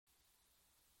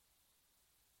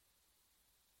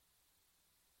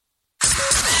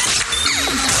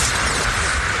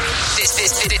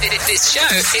This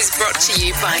show is brought to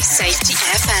you by Safety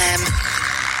FM.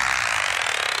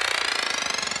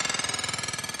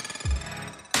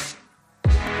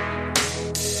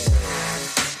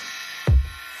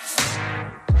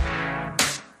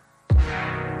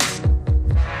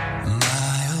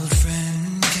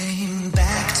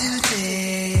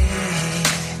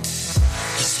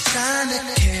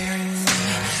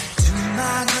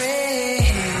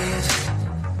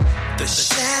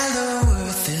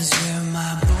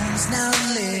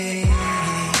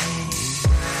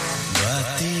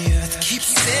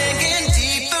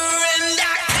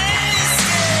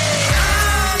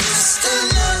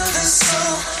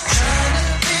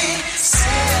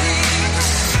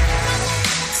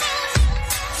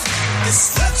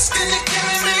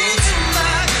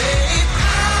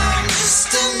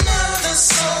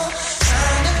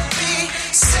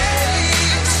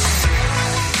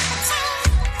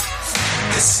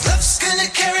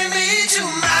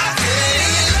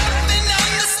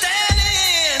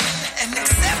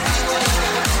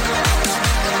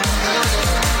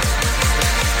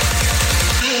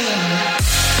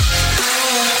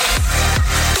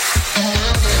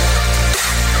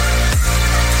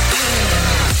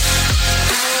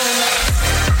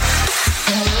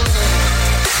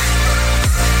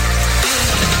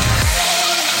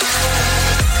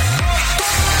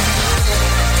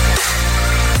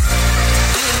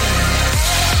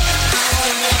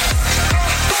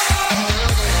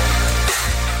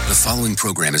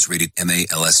 Program is rated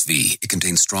MALSV. It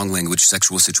contains strong language,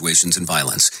 sexual situations, and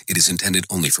violence. It is intended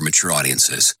only for mature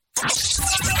audiences. Finally,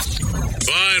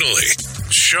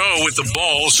 show with the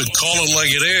balls to call it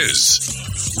like it is.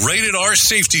 Rated R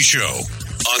Safety Show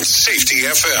on Safety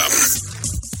FM.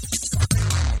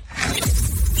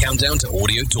 Countdown to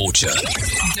audio torture.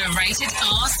 The Rated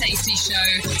R Safety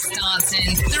Show starts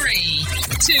in 3,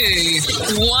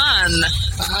 2, 1.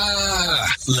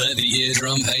 Let the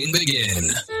eardrum pain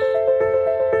begin.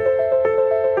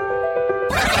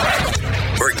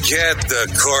 Forget the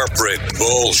corporate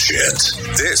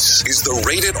bullshit. This is the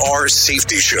Rated R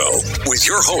Safety Show with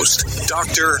your host,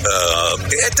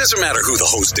 it doesn't matter who the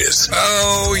host is.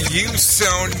 Oh, you so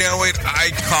know it.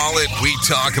 I call it. We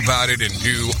talk about it and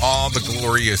do all the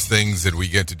glorious things that we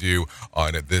get to do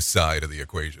on this side of the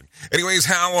equation. Anyways,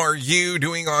 how are you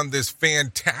doing on this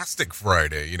fantastic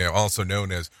Friday? Also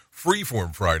known as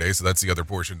Freeform Friday, so that's the other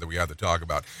portion that we have to talk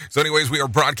about. So anyways, we are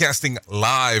broadcasting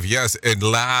live, yes, and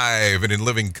live and in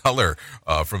living color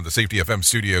from the Safety FM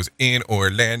studios in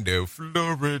Orlando,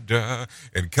 Florida,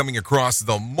 and coming across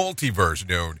the multiverse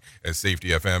known as Safety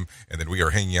FM, and then we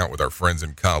are hanging out with our friends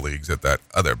and colleagues at that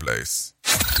other place.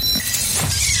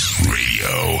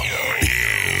 Radio.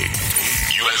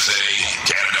 USA,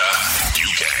 Canada,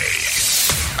 UK.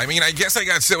 I guess I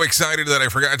got so excited that I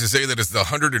forgot to say that it's the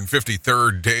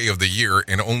 153rd day of the year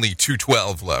and only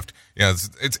 212 left.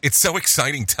 It's so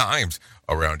exciting times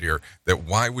around here that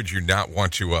why would you not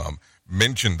want to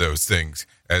mention those things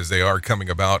as they are coming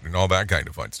about and all that kind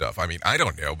of fun stuff? I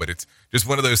don't know, but it's just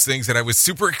one of those things that I was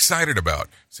super excited about.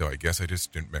 So I guess I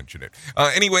just didn't mention it.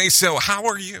 Anyway, so how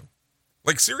are you?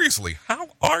 Seriously, how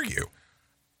are you?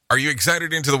 Are you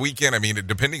excited into the weekend?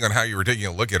 Depending on how you were taking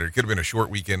a look at it, it could have been a short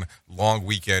weekend, long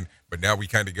weekend, but now we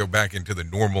kind of go back into the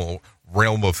normal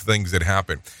realm of things that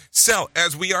happen. So,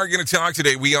 as we are going to talk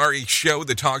today, we are a show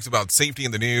that talks about safety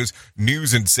in the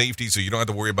news and safety, so you don't have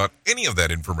to worry about any of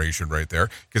that information right there,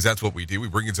 because that's what we do. We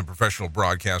bring in some professional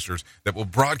broadcasters that will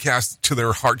broadcast to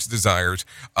their heart's desires.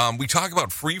 We talk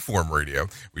about freeform radio.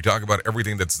 We talk about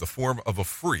everything that's the form of a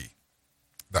free.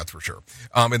 That's for sure.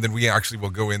 And then we actually will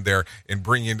go in there and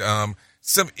bring in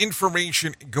some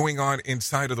information going on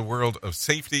inside of the world of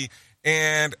safety.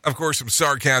 And, of course, some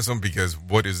sarcasm, because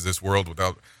what is this world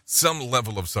without some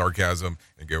level of sarcasm,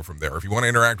 and go from there. If you want to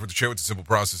interact with the show, it's a simple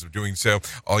process of doing so.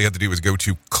 All you have to do is go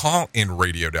to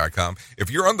callinradio.com.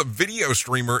 If you're on the video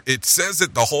streamer, it says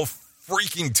it the whole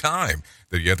freaking time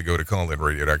that you have to go to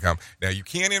callinradio.com. Now, you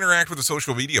can interact with the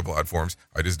social media platforms.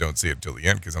 I just don't see it until the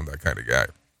end because I'm that kind of guy.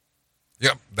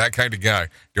 Yep, that kind of guy.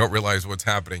 Don't realize what's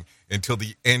happening until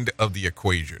the end of the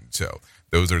equation. So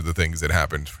those are the things that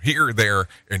happen here, there,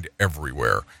 and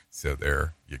everywhere. So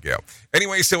there you go.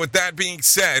 Anyway, so with that being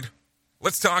said,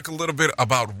 let's talk a little bit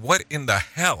about what in the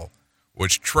hell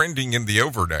was trending in the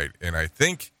overnight. And I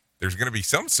think there's going to be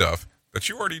some stuff that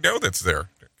you already know that's there,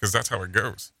 because that's how it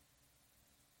goes.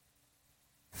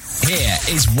 Here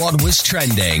is what was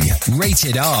trending.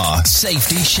 Rated R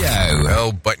Safety Show.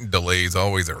 Well, button delays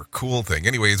always are a cool thing.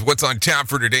 Anyways, what's on tap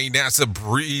for today? NASA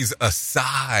breathes a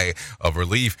sigh of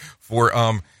relief for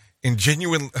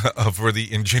Ingenuity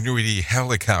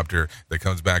helicopter that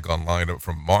comes back online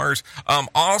from Mars.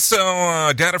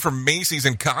 Also, data from Macy's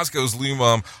and Costco's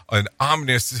loom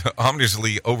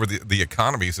ominously over the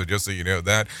economy. So just so you know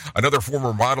that. Another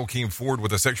former model came forward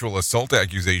with a sexual assault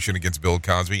accusation against Bill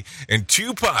Cosby. And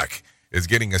Tupac is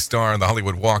getting a star on the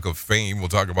Hollywood Walk of Fame. We'll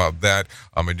talk about that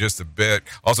in just a bit.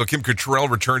 Also, Kim Cattrall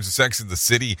returns to Sex and the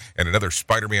City, and another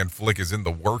Spider-Man flick is in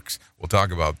the works. We'll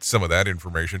talk about some of that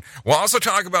information. We'll also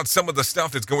talk about some of the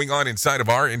stuff that's going on inside of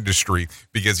our industry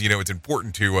because, it's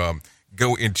important to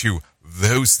go into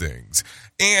those things.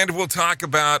 And we'll talk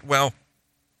about,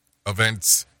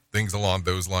 events, things along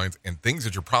those lines, and things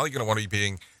that you're probably going to want to be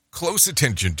paying close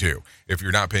attention to if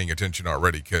you're not paying attention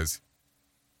already, because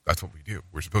that's what we do.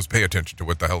 We're supposed to pay attention to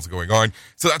what the hell's going on.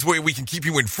 So that's the way we can keep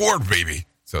you informed, baby.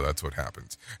 So that's what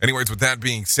happens. Anyways, with that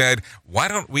being said, why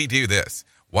don't we do this?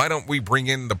 Why don't we bring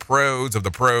in the pros of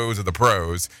the pros of the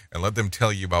pros and let them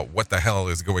tell you about what the hell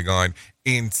is going on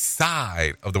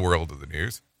inside of the world of the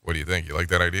news? What do you think? You like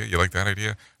that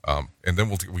idea? And then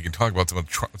we can talk about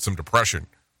some depression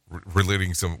relating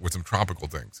with some tropical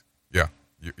things. Yeah,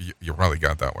 you probably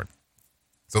got that one.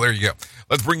 So there you go.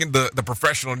 Let's bring in the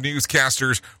professional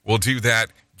newscasters. We'll do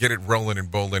that. Get it rolling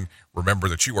and bowling. Remember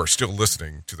that you are still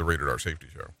listening to the Rated R Safety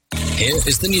Show. Here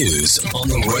is the news on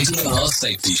the Rated R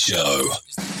Safety Show.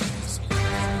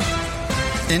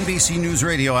 NBC News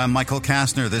Radio, I'm Michael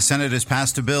Kastner. The Senate has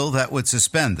passed a bill that would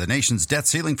suspend the nation's debt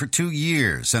ceiling for 2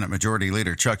 years. Senate Majority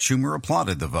Leader Chuck Schumer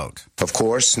applauded the vote. Of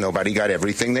course, nobody got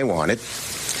everything they wanted.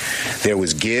 There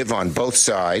was give on both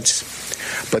sides,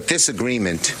 but this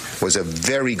agreement was a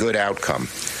very good outcome.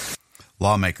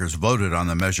 Lawmakers voted on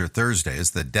the measure Thursday as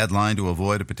the deadline to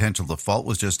avoid a potential default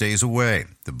was just days away.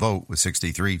 The vote was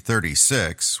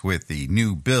 63-36, with the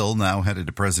new bill now headed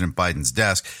to President Biden's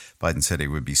desk. Biden said he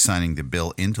would be signing the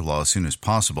bill into law as soon as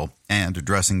possible and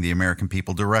addressing the American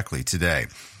people directly today.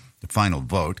 The final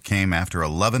vote came after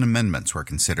 11 amendments were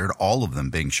considered, all of them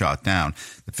being shot down.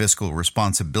 The Fiscal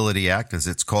Responsibility Act, as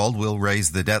it's called, will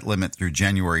raise the debt limit through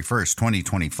January 1st,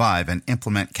 2025, and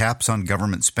implement caps on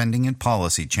government spending and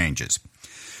policy changes.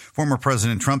 Former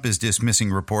President Trump is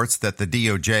dismissing reports that the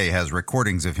DOJ has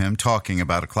recordings of him talking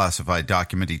about a classified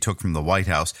document he took from the White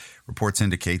House. Reports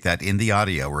indicate that in the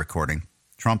audio recording,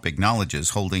 Trump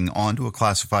acknowledges holding on to a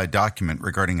classified document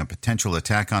regarding a potential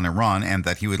attack on Iran and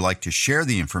that he would like to share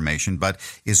the information but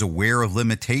is aware of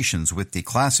limitations with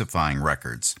declassifying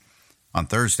records. On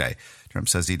Thursday, Trump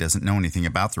says he doesn't know anything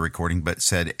about the recording but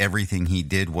said everything he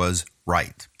did was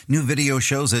right. New video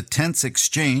shows a tense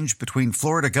exchange between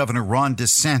Florida Governor Ron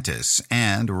DeSantis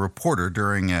and a reporter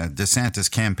during a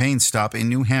DeSantis campaign stop in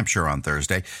New Hampshire on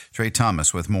Thursday. Trey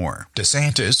Thomas with more.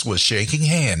 DeSantis was shaking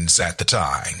hands at the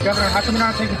time. Governor, how come you're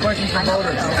not taking questions from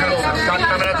voters? Stop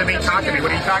coming up to me, talking to me.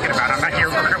 What are you talking about? I'm not here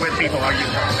working with people. Are you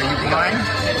blind?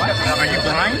 Are you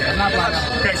blind? I'm not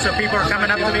blind. Okay, so people are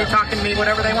coming up to me, talking to me,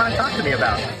 whatever they want to talk to me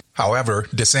about. However,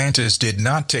 DeSantis did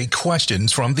not take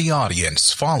questions from the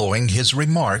audience following his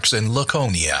remarks in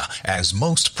Laconia, as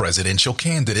most presidential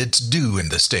candidates do in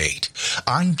the state.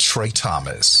 I'm Trey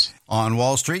Thomas. On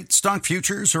Wall Street, stock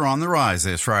futures are on the rise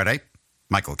this Friday.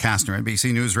 Michael Kastner,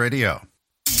 NBC News Radio.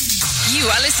 You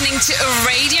are listening to a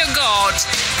radio god.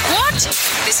 What?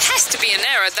 This has to be an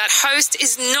error. That host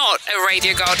is not a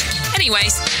radio god.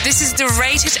 Anyways, this is the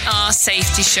Rated R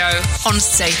Safety Show on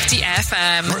Safety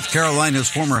FM. North Carolina's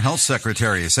former health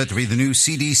secretary is set to be the new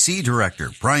CDC director.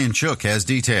 Brian Shook has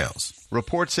details.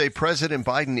 Reports say President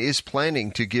Biden is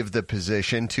planning to give the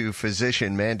position to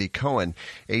physician Mandy Cohen.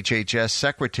 HHS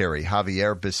Secretary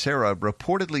Javier Becerra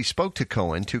reportedly spoke to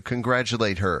Cohen to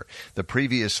congratulate her. The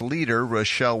previous leader,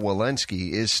 Rochelle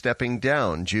Walensky, is stepping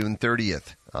down June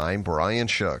 30th. I'm Brian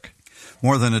Shook.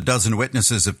 More than a dozen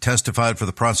witnesses have testified for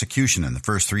the prosecution in the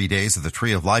first 3 days of the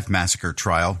Tree of Life massacre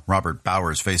trial. Robert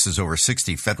Bowers faces over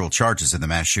 60 federal charges in the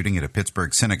mass shooting at a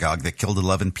Pittsburgh synagogue that killed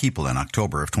 11 people in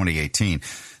October of 2018.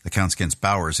 The counts against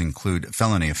Bowers include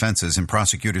felony offenses, and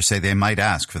prosecutors say they might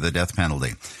ask for the death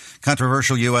penalty.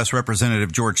 Controversial U.S.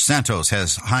 Representative George Santos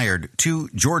has hired 2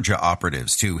 Georgia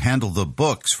operatives to handle the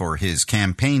books for his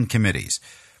campaign committees.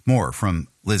 More from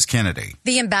Liz Kennedy.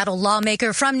 The embattled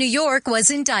lawmaker from New York was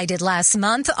indicted last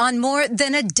month on more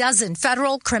than a dozen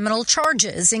federal criminal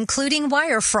charges, including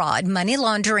wire fraud, money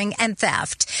laundering, and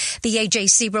theft. The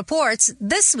AJC reports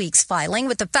this week's filing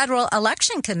with the Federal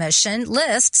Election Commission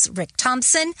lists Rick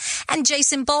Thompson and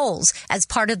Jason Bowles as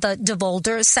part of the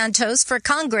DeVolder, Santos for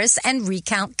Congress and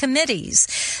recount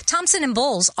committees. Thompson and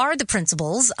Bowles are the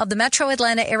principals of the Metro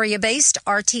Atlanta area-based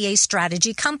RTA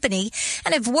Strategy Company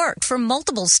and have worked for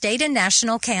multiple state and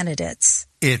national candidates.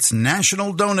 It's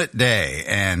National Donut Day,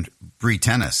 and Bree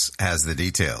Tennis has the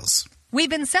details. We've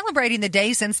been celebrating the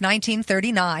day since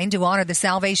 1939 to honor the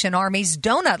Salvation Army's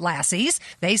Donut Lassies.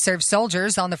 They served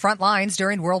soldiers on the front lines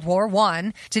during World War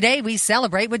I. Today, we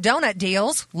celebrate with donut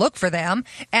deals. Look for them.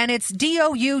 And it's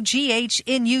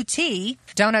DOUGHNUT.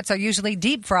 Donuts are usually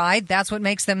deep fried. That's what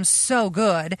makes them so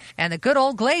good. And the good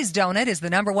old glazed donut is the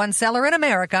 #1 seller in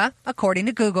America, according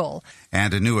to Google.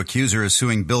 And a new accuser is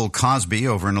suing Bill Cosby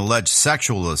over an alleged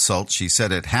sexual assault. She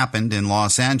said it happened in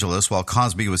Los Angeles while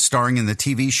Cosby was starring in the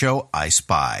TV show I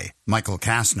Spy. Michael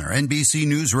Kastner, NBC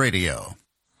News Radio.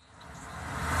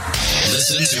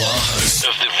 Listen to our host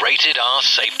of the Rated R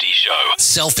Safety Show.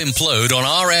 self-implode on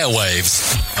our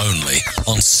airwaves, only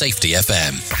on Safety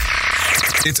FM.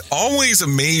 It's always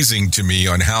amazing to me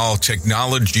on how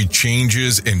technology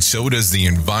changes, and so does the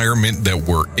environment that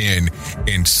we're in.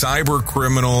 And cyber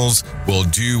criminals will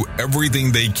do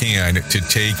everything they can to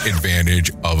take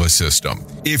advantage of a system.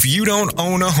 If you don't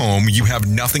own a home, you have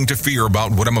nothing to fear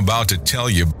about what I'm about to tell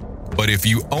you. But if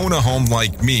you own a home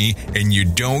like me and you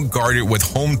don't guard it with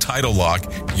home title lock,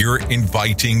 you're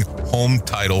inviting home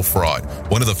title fraud.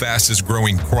 One of the fastest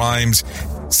growing crimes.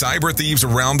 Cyber thieves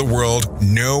around the world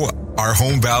know our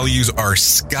home values are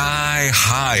sky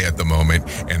high at the moment,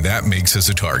 and that makes us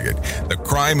a target. The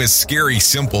crime is scary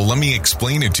simple. Let me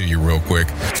explain it to you real quick.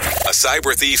 A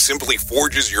cyber thief simply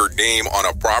forges your name on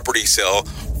a property sale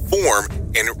form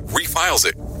and refiles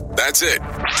it. That's it.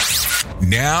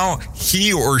 Now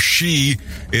he or she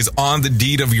is on the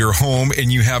deed of your home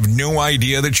and you have no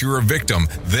idea that you're a victim.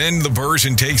 Then the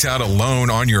person takes out a loan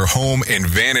on your home and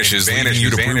vanishes, leaving you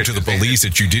to prove to the police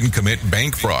that you didn't commit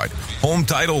bank fraud. Home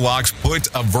Title Locks puts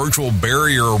a virtual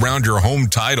barrier around your home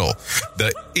title.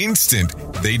 The instant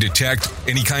they detect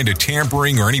any kind of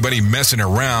tampering or anybody messing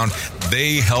around,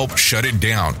 they help shut it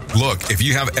down. Look, if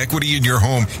you have equity in your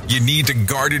home, you need to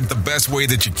guard it the best way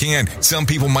that you can. Some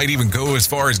people might even go as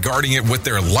far as guarding it with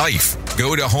their life.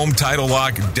 Go to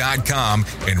HometitleLock.com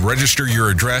and register your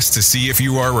address to see if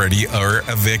you already are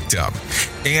a victim.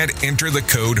 And enter the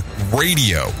code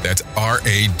RADIO. That's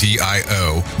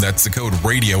RADIO. That's the code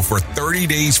RADIO for 30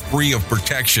 days free of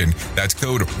protection. That's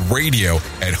code RADIO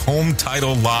at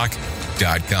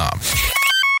HometitleLock.com.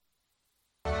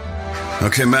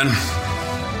 Okay, men.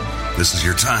 This is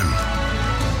your time.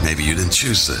 Maybe you didn't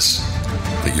choose this,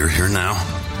 but you're here now.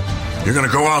 You're going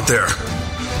to go out there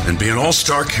and be an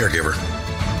all-star caregiver.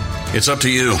 It's up to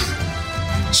you.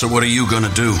 So what are you going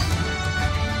to do?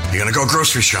 You're going to go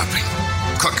grocery shopping,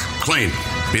 cook, clean,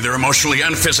 be there emotionally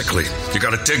and physically. You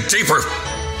got to dig deeper.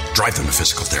 Drive them to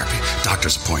physical therapy,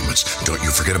 doctor's appointments. Don't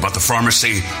you forget about the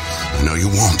pharmacy. No, you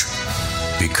won't.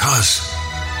 Because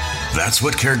that's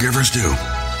what caregivers do.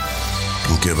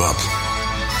 Don't give up.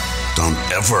 Don't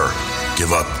ever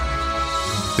give up.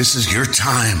 This is your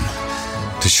time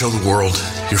to show the world,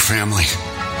 your family,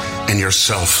 and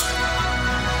yourself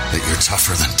that you're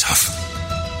tougher than tough.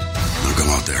 Now go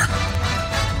out there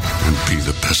and be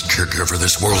the best caregiver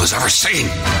this world has ever seen.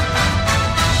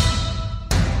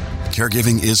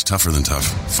 Caregiving is tougher than tough.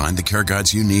 Find the care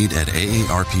guides you need at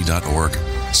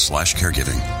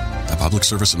aarp.org/caregiving. A public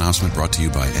service announcement brought to you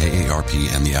by AARP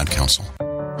and the Ad Council.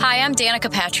 Hi, I'm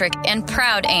Danica Patrick and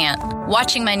proud aunt.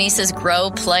 Watching my nieces grow,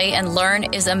 play, and learn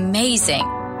is amazing.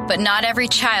 But not every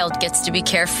child gets to be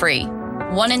carefree.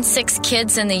 1 in 6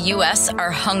 kids in the U.S.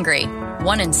 are hungry.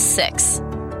 1 in 6.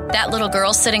 That little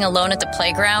girl sitting alone at the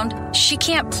playground, she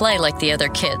can't play like the other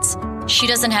kids. She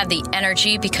doesn't have the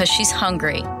energy because she's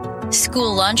hungry.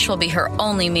 School lunch will be her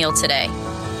only meal today.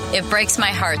 It breaks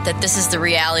my heart that this is the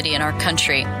reality in our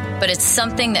country, but it's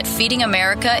something that Feeding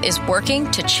America is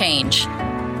working to change.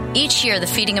 Each year, the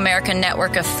Feeding America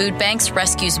network of food banks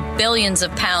rescues billions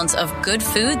of pounds of good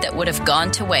food that would have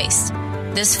gone to waste.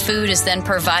 This food is then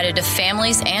provided to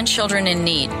families and children in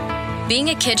need. Being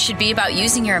a kid should be about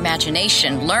using your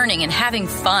imagination, learning, and having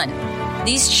fun.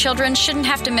 These children shouldn't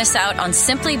have to miss out on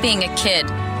simply being a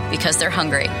kid because they're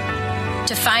hungry.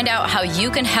 To find out how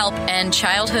you can help end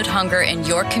childhood hunger in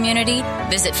your community,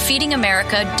 visit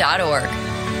feedingamerica.org.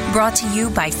 Brought to you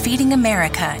by Feeding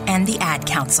America and the Ad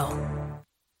Council.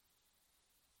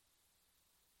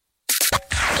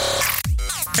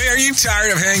 Hey, are you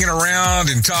tired of hanging around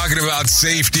and talking about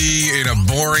safety in a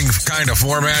boring kind of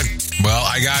format? Well,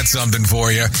 I got something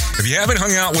for you. If you haven't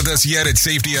hung out with us yet at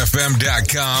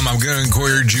safetyfm.com, I'm going to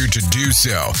encourage you to do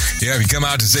so. Yeah, if you come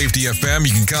out to Safety FM,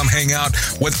 you can come hang out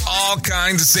with all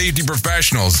kinds of safety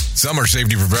professionals. Some are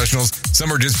safety professionals,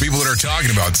 some are just people that are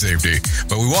talking about safety.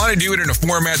 But we want to do it in a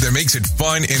format that makes it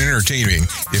fun and entertaining.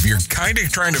 If you're kind of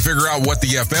trying to figure out what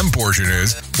the FM portion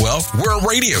is, well, we're a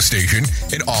radio station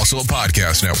and also a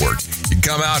podcast network. Network. You can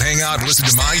come out, hang out, and listen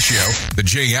to my show, The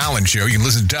Jay Allen Show. You can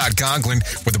listen to Todd Conklin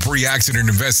with the pre-accident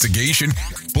investigation,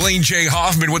 Blaine J.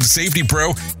 Hoffman with the Safety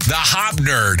Pro, the Hop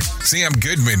Nerd, Sam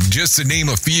Goodman, just to name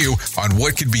a few on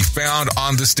what can be found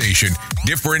on the station.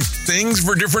 Different things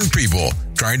for different people,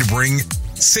 trying to bring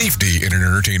safety in an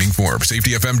entertaining form.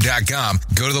 SafetyFM.com.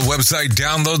 Go to the website,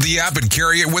 download the app, and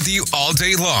carry it with you all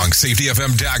day long.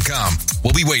 SafetyFM.com.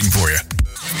 We'll be waiting for you.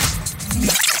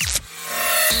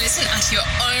 Listen at your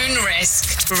own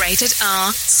risk. Rated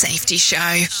R Safety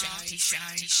Show.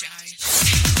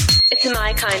 It's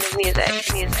my kind of music.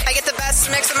 I get the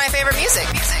best mix of my favorite music.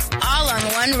 All on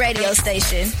one radio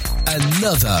station.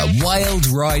 Another wild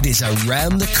ride is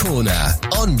around the corner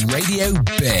on Radio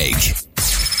Big.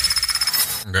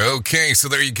 Okay, so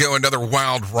there you go, another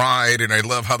wild ride, and I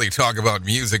love how they talk about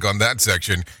music on that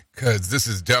section, because this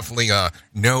is definitely a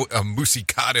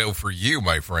musicato for you,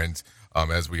 my friends,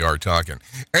 as we are talking.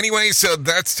 Anyway, so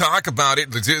let's talk about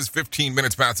it. This is 15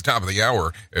 minutes past the top of the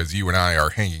hour, as you and I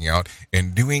are hanging out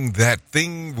and doing that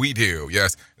thing we do.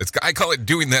 Yes, I call it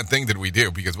doing that thing that we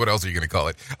do, because what else are you going to call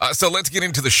it? So let's get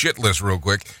into the shit list real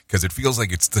quick, because it feels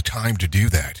like it's the time to do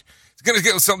that. It's going to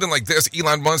go something like this.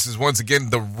 Elon Musk is once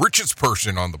again the richest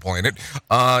person on the planet.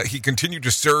 He continued to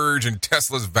surge, and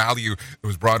Tesla's value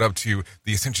was brought up to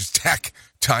the essential tech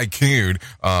tycoon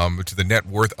to the net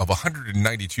worth of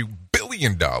 $192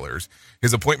 billion.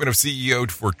 His appointment of CEO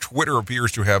for Twitter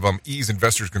appears to have eased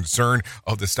investors' concern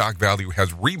of the stock value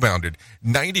has rebounded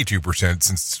 92% since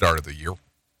the start of the year.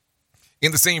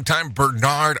 In the same time,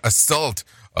 Bernard Assault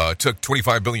took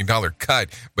 $25 billion cut,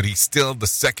 but he's still the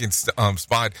second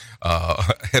spot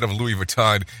ahead of Louis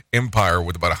Vuitton Empire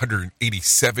with about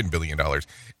 $187 billion.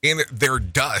 In their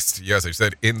dust, yes, I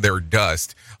said in their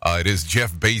dust, it is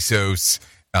Jeff Bezos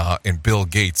and Bill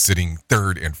Gates sitting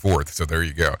third and fourth. So there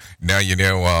you go. Now you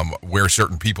know where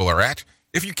certain people are at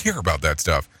if you care about that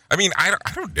stuff. I mean, I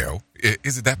don't know.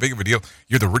 Is it that big of a deal?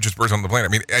 You're the richest person on the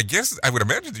planet. I mean, I guess I would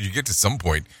imagine that you get to some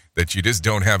point that you just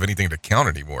don't have anything to count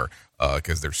anymore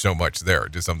because there's so much there.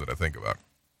 Just something to think about.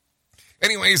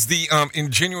 Anyways, the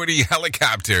Ingenuity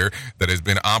helicopter that has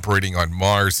been operating on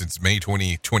Mars since May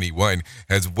 2021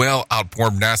 has well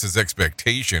outperformed NASA's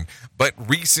expectation, but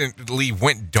recently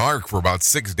went dark for about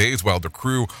 6 days while the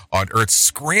crew on Earth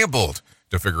scrambled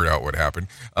to figure out what happened.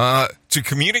 To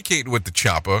communicate with the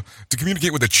chopper,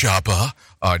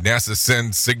 NASA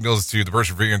sends signals to the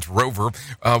Perseverance rover,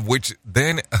 which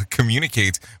then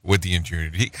communicates with the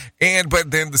Ingenuity.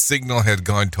 But then the signal had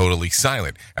gone totally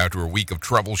silent. After a week of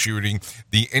troubleshooting,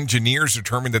 the engineers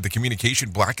determined that the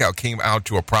communication blackout came out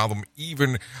to a problem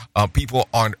even people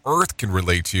on Earth can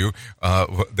relate to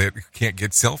that can't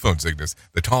get cell phone signals.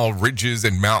 The tall ridges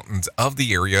and mountains of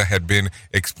the area had been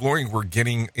exploring were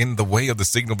getting in the way of the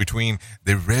signal between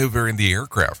the rover and the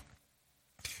aircraft,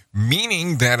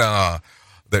 meaning that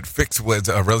that fix was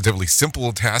a relatively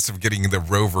simple task of getting the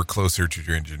rover closer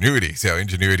to Ingenuity. So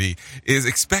Ingenuity is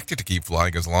expected to keep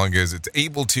flying as long as it's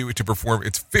able to perform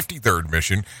its 53rd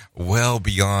mission, well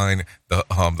beyond the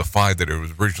 5 that it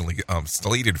was originally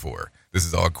slated for. This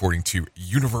is all according to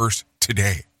Universe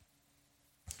Today.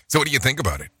 So what do you think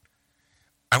about it?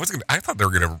 I thought they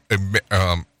were going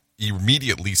to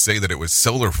immediately say that it was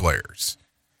solar flares.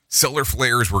 Solar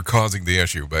flares were causing the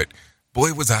issue, but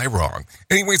boy, was I wrong.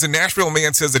 Anyways, a Nashville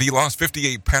man says that he lost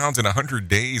 58 pounds in 100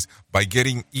 days by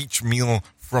getting each meal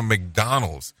from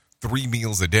McDonald's, 3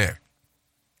 meals a day.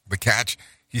 The catch,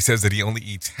 he says that he only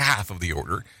eats half of the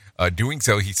order. Doing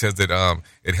so, he says that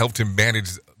it helped him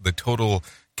manage the total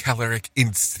caloric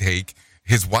intake.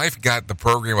 His wife got the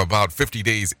program about 50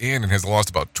 days in and has lost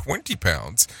about 20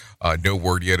 pounds. No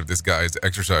word yet if this guy's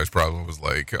exercise problem was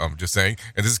like. Just saying.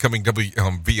 And this is coming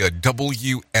via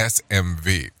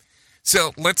WSMV.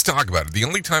 So let's talk about it. The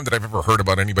only time that I've ever heard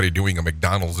about anybody doing a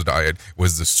McDonald's diet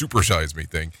was the Supersize Me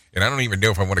thing. And I don't even know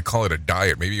if I want to call it a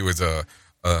diet. Maybe it was a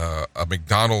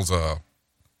McDonald's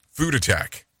food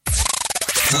attack.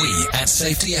 We at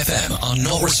Safety FM are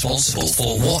not responsible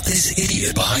for what this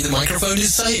idiot behind the microphone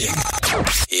is saying.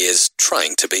 He is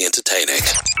trying to be entertaining.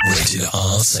 Rated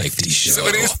R Safety Show. So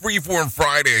it is Freeform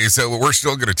Friday, so we're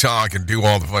still going to talk and do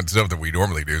all the fun stuff that we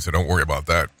normally do, so don't worry about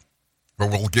that.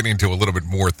 But we'll get into a little bit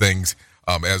more things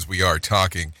as we are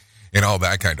talking and all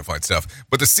that kind of fun stuff.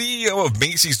 But the CEO of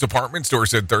Macy's department store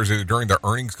said Thursday during the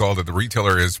earnings call that the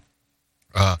retailer is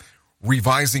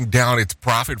revising down its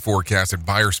profit forecast and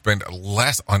buyers spend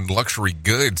less on luxury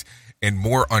goods and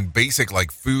more on basic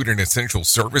like food and essential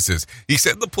services. He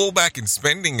said the pullback in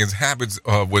spending habits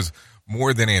was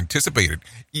more than anticipated.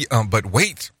 But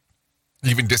wait,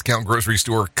 even discount grocery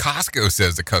store Costco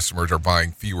says the customers are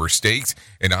buying fewer steaks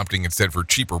and opting instead for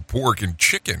cheaper pork and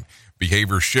chicken.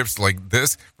 Behavior shifts like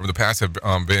this from the past have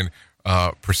been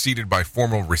preceded by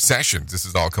formal recessions. This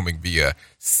is all coming via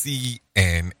CNN,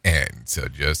 so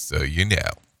just so you know.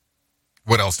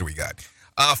 What else do we got?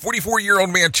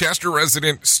 44-year-old Manchester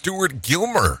resident Stuart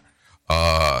Gilmer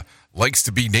likes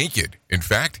to be naked. In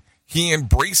fact, he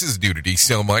embraces nudity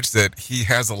so much that he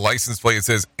has a license plate that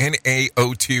says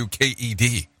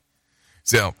NAO2KED.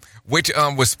 So, which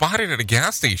was spotted at a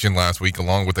gas station last week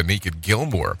along with a naked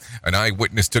Gilmore. An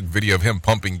eyewitness took video of him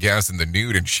pumping gas in the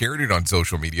nude and shared it on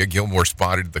social media. Gilmore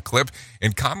spotted the clip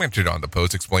and commented on the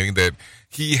post, explaining that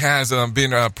he has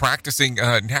been practicing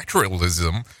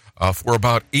naturalism for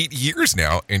about 8 years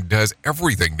now and does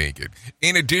everything naked.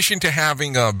 In addition to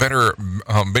having better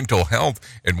mental health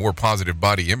and more positive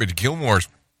body image, Gilmore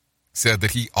said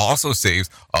that he also saves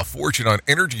a fortune on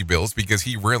energy bills because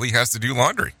he rarely has to do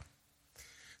laundry.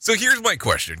 So here's my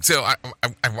question. So I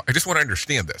just want to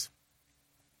understand this.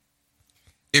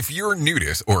 If you're a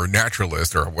nudist or a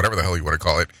naturalist or whatever the hell you want to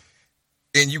call it,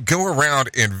 and you go around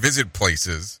and visit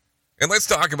places, and let's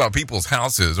talk about people's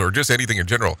houses or just anything in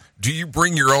general, do you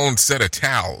bring your own set of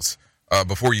towels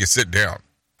before you sit down?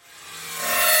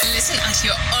 Listen at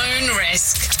your own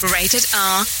risk. Rated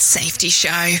R Safety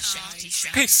Show.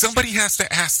 Hey, somebody has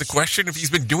to ask the question. If he's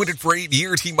been doing it for 8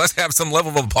 years, he must have some level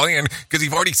of a plan because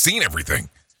he's already seen everything.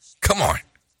 Come on.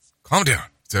 Calm down.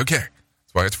 It's okay.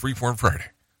 That's why it's Freeform Friday.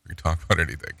 We can talk about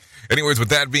anything. Anyways, with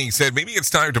that being said, maybe it's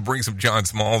time to bring some John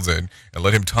Smalls in and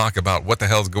let him talk about what the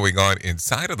hell's going on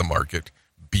inside of the market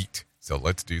beat. So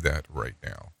let's do that right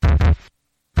now.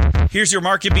 Here's your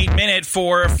Market Beat Minute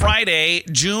for Friday,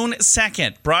 June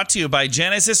 2nd, brought to you by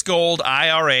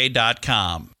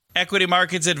GenesisGoldIRA.com. Equity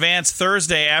markets advanced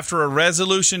Thursday after a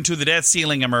resolution to the debt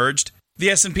ceiling emerged.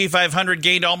 The S&P 500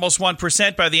 gained almost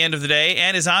 1% by the end of the day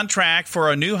and is on track for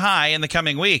a new high in the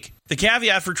coming week. The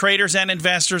caveat for traders and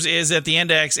investors is that the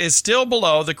index is still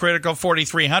below the critical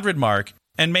 4,300 mark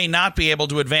and may not be able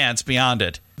to advance beyond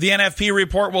it. The NFP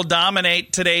report will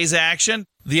dominate today's action.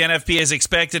 The NFP is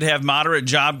expected to have moderate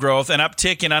job growth, an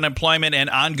uptick in unemployment, and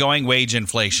ongoing wage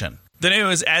inflation. The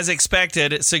news, as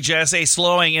expected, suggests a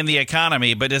slowing in the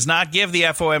economy, but does not give the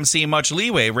FOMC much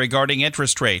leeway regarding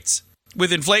interest rates.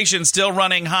 With inflation still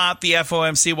running hot, the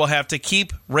FOMC will have to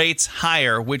keep rates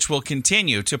higher, which will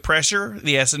continue to pressure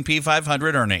the S&P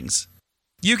 500 earnings.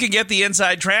 You can get the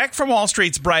inside track from Wall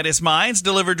Street's brightest minds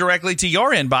delivered directly to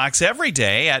your inbox every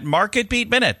day at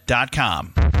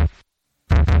MarketBeatMinute.com.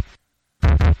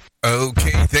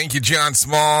 Okay, thank you, John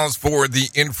Smalls, for the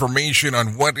information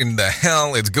on what in the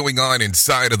hell is going on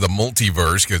inside of the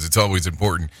multiverse, because it's always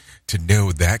important to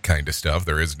know that kind of stuff.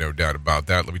 There is no doubt about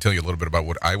that. Let me tell you a little bit about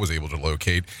what I was able to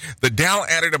locate. The Dow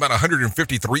added about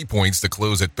 153 points to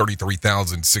close at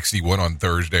 33,061 on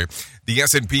Thursday. The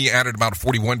S&P added about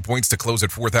 41 points to close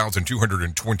at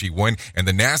 4,221, and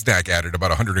the NASDAQ added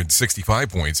about 165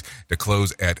 points to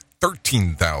close at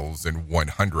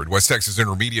 13,100. West Texas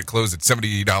Intermediate closed at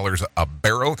 $70 a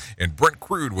barrel, and Brent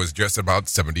crude was just about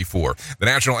 $74. The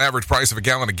national average price of a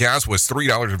gallon of gas was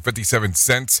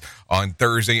 $3.57 on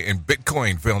Thursday, and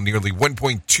Bitcoin fell nearly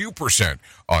 1.2%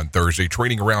 on Thursday,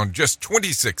 trading around just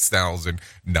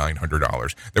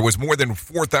 $26,900. There was more than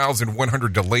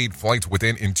 4,100 delayed flights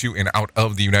within, into, and out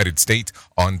of the United States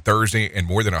on Thursday, and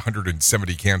more than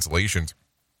 170 cancellations.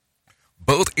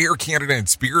 Both Air Canada and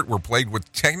Spirit were plagued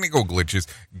with technical glitches,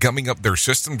 gumming up their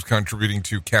systems, contributing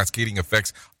to cascading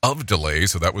effects of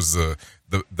delays. So that was the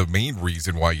main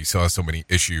reason why you saw so many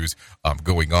issues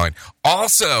going on.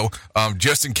 Also,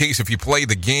 just in case if you play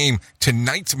the game,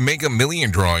 tonight's Mega Million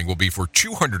drawing will be for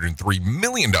 $203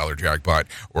 million jackpot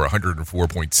or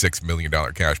 $104.6 million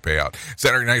cash payout.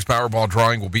 Saturday night's Powerball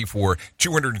drawing will be for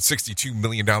 $262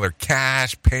 million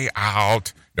cash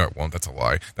payout. No, it won't. That's a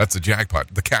lie. That's the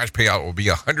jackpot. The cash payout will be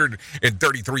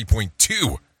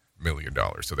 $133.2 million.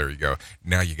 So there you go.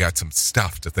 Now you got some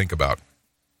stuff to think about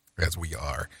as we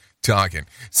are talking.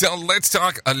 So let's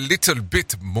talk a little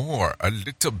bit more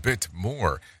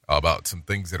about some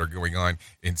things that are going on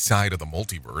inside of the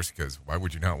multiverse, because why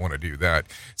would you not want to do that?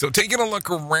 So taking a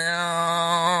look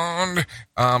around,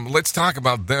 let's talk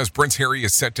about this. Prince Harry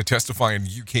is set to testify in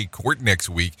UK court next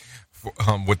week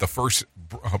with the first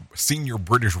senior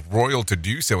British royal to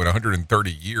do so in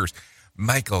 130 years.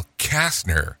 Michael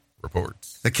Kastner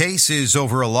reports. The case is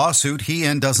over a lawsuit he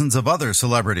and dozens of other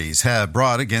celebrities have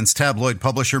brought against tabloid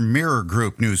publisher Mirror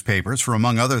Group newspapers for,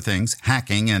 among other things,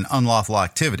 hacking and unlawful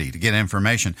activity to get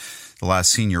information. The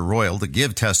last senior royal to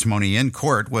give testimony in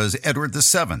court was Edward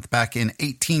VII back in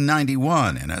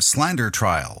 1891 in a slander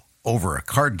trial over a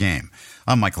card game.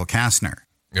 I'm Michael Kastner.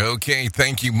 Okay,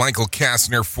 thank you, Michael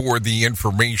Kastner, for the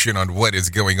information on what is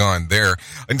going on there.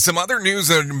 And some other news,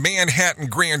 a Manhattan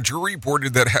grand jury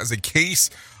reported that has a case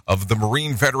of the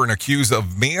Marine veteran accused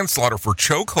of manslaughter for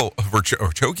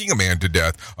choking a man to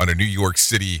death on a New York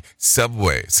City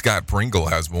subway. Scott Pringle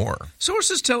has more.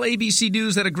 Sources tell ABC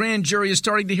News that a grand jury is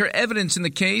starting to hear evidence in the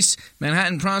case.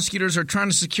 Manhattan prosecutors are trying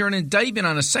to secure an indictment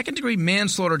on a second-degree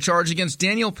manslaughter charge against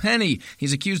Daniel Penny.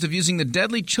 He's accused of using the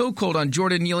deadly chokehold on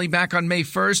Jordan Neely back on May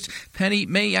 1st. Penny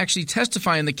may actually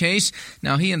testify in the case.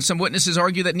 Now, he and some witnesses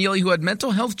argue that Neely, who had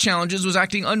mental health challenges, was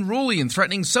acting unruly and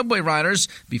threatening subway riders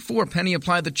before Penny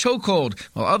applied the chokehold,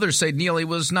 while others say Neely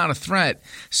was not a threat.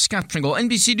 Scott Pringle,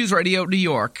 NBC News Radio, New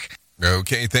York.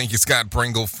 Okay, thank you, Scott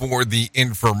Pringle, for the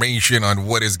information on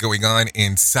what is going on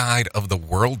inside of the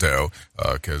worldo,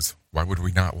 because why would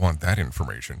we not want that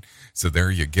information? So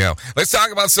there you go. Let's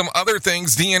talk about some other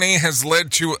things. DNA has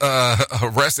led to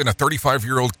arrest in a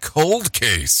 35-year-old cold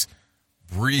case.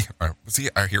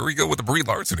 Here we go with the Brie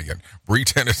Larson again. Brie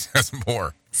Tennis has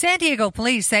more. San Diego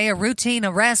police say a routine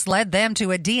arrest led them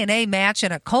to a DNA match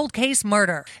in a cold case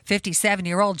murder.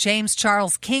 57-year-old James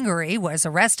Charles Kingery was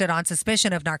arrested on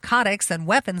suspicion of narcotics and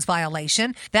weapons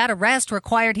violation. That arrest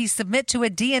required he submit to a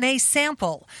DNA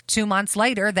sample. 2 months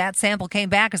later, that sample came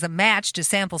back as a match to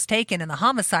samples taken in the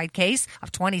homicide case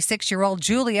of 26-year-old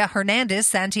Julia Hernandez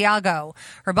Santiago.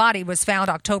 Her body was found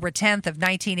October 10th of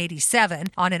 1987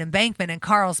 on an embankment in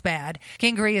Carlsbad.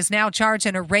 Kingery is now charged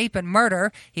in a rape and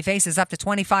murder. He faces up to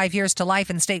 25 years to life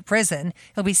in state prison.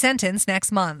 He'll be sentenced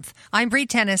next month. I'm Brie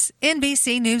Tennis,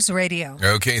 NBC News Radio.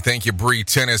 Okay, thank you, Brie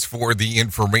Tennis, for the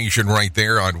information right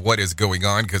there on what is going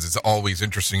on, because it's always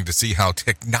interesting to see how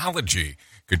technology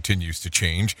continues to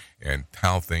change and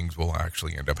how things will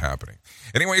actually end up happening.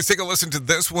 Anyways, take a listen to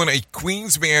this one. A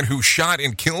Queens man who shot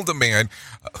and killed a man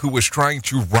who was trying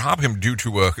to rob him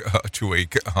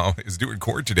is due in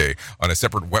court today on a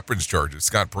separate weapons charges.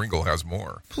 Scott Pringle has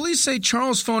more. Police say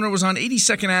Charles Foner was on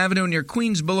 82nd Avenue near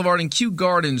Queens Boulevard in Kew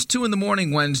Gardens 2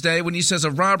 a.m. Wednesday when he says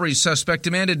a robbery suspect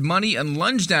demanded money and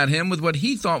lunged at him with what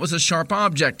he thought was a sharp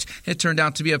object. It turned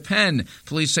out to be a pen.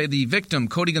 Police say the victim,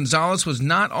 Cody Gonzalez, was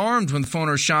not armed when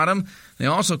Foner shot him. They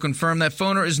also confirmed that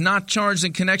Foner is not charged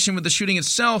in connection with the shooting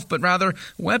itself, but rather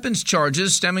weapons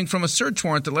charges stemming from a search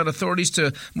warrant that led authorities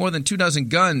to more than 24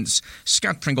 guns.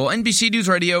 Scott Pringle, NBC News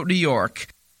Radio, New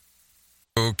York.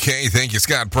 Okay, thank you,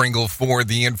 Scott Pringle, for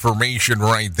the information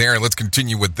right there. Let's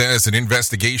continue with this. An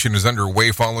investigation is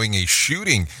underway following a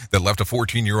shooting that left a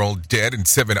 14-year-old dead and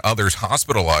 7 others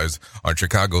hospitalized on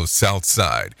Chicago's South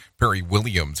Side. Perry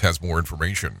Williams has more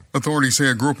information. Authorities say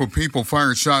a group of people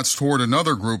fired shots toward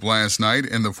another group last night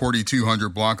in the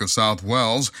 4200 block of South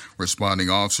Wells. Responding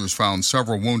officers found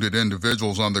several wounded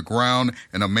individuals on the ground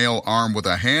and a male armed with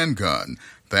a handgun.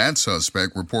 That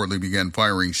suspect reportedly began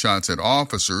firing shots at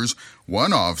officers.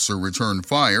 One officer returned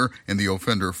fire and the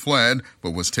offender fled,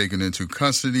 but was taken into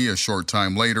custody a short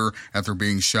time later after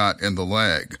being shot in the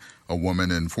leg. A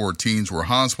woman and 4 teens were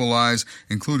hospitalized,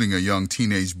 including a young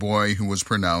teenage boy who was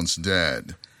pronounced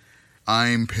dead.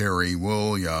 I'm Perry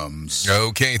Williams.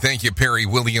 Okay, thank you, Perry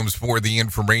Williams, for the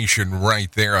information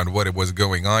right there on what it was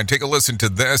going on. Take a listen to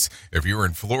this. If you're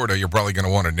in Florida, you're probably going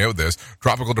to want to know this.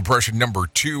 Tropical Depression number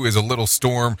 2 is a little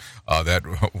storm that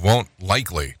won't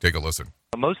likely. Take a listen.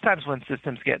 Most times when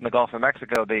systems get in the Gulf of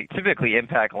Mexico, they typically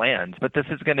impact land, but this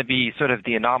is going to be sort of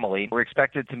the anomaly. We're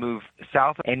expected to move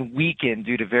south and weaken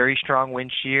due to very strong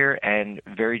wind shear and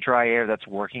very dry air that's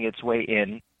working its way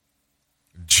in.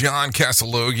 John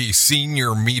Casaloghi,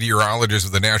 senior meteorologist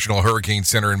of the National Hurricane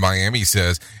Center in Miami,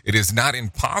 says it is not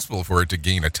impossible for it to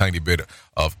gain a tiny bit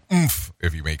of oomph,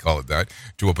 if you may call it that,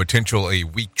 to a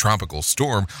weak tropical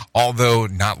storm, although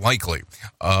not likely.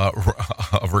 A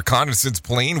reconnaissance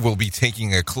plane will be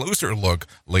taking a closer look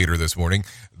later this morning.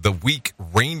 The weak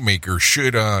rainmaker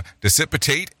should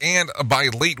dissipate, and by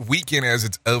late weekend as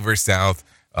it's over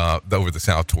the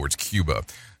south towards Cuba.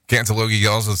 Cancelloghi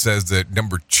also says that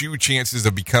number 2 chances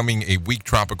of becoming a weak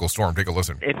tropical storm. Take a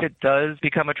listen. If it does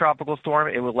become a tropical storm,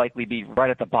 it will likely be right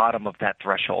at the bottom of that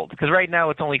threshold. Because right now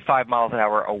it's only 5 miles an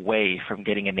hour away from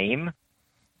getting a name.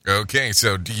 Okay,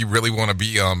 so do you really want to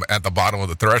be at the bottom of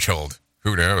the threshold?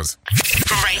 Who knows?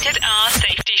 Rated R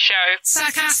Safety Show.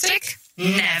 Sarcastic?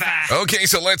 Never. Okay,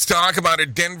 so let's talk about a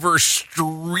Denver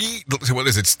Street. What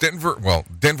is it?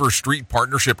 Denver Street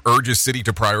Partnership urges city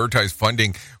to prioritize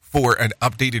funding for an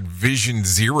updated Vision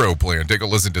Zero plan. Take a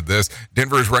listen to this.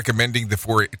 Denver is recommending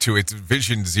to its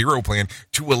Vision Zero plan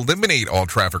to eliminate all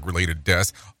traffic-related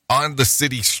deaths on the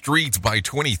city streets by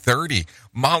 2030.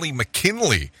 Molly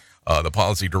McKinley The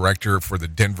policy director for the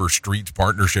Denver Streets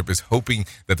Partnership is hoping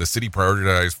that the city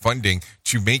prioritizes funding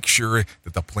to make sure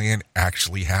that the plan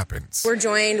actually happens. We're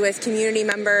joined with community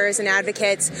members and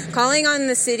advocates calling on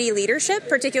the city leadership,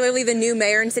 particularly the new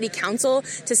mayor and city council,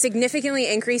 to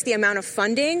significantly increase the amount of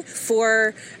funding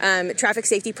for traffic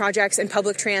safety projects and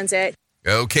public transit.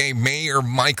 Okay, Mayor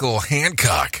Michael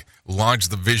Hancock launched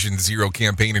the Vision Zero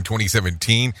campaign in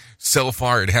 2017. So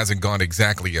far, it hasn't gone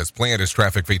exactly as planned as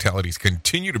traffic fatalities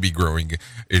continue to be a growing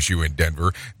issue in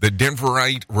Denver. The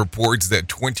Denverite reports that in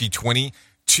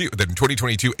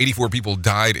 2022, 84 people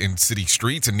died in city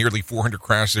streets and nearly 400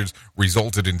 crashes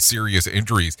resulted in serious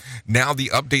injuries. Now the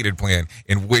updated plan,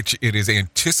 in which it is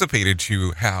anticipated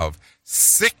to have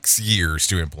 6 years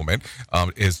to implement,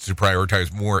 is to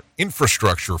prioritize more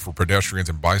infrastructure for pedestrians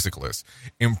and bicyclists.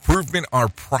 Improvements are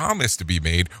promised to be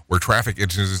made where traffic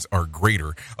incidents are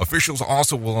greater. Officials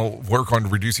also will work on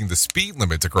reducing the speed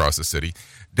limits across the city.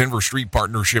 Denver Street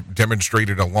Partnership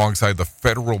demonstrated alongside the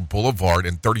Federal Boulevard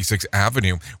and 36th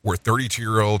Avenue, where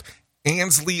 32-year-old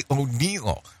Ansley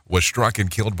O'Neill was struck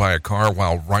and killed by a car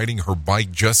while riding her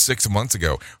bike just 6 months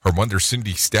ago. Her mother,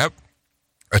 Cindy Stepp,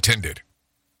 attended.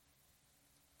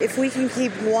 If we can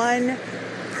keep one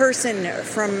person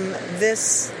from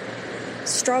this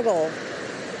struggle,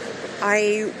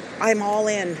 I'm all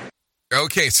in.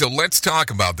 Okay, so let's talk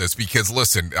about this because,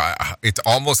 listen, it's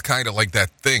almost kind of like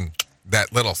that thing,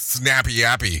 that little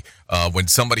snappy-yappy when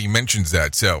somebody mentions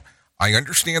that. So I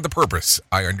understand the purpose.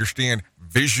 I understand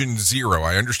Vision Zero.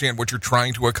 I understand what you're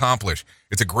trying to accomplish.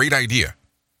 It's a great idea.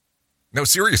 No,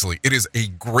 seriously, it is a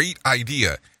great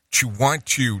idea to want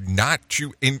to not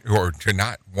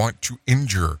want to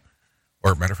injure,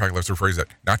 or matter of fact, let's rephrase that,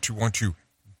 not to want to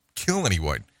kill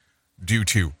anyone due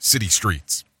to city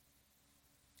streets.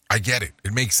 I get it.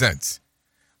 It makes sense.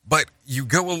 But you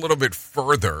go a little bit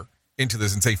further into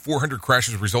this and say 400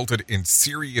 crashes resulted in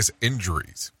serious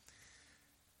injuries.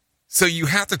 So you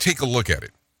have to take a look at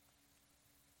it.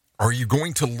 Are you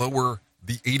going to lower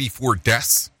the 84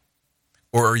 deaths,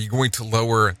 or are you going to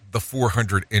lower the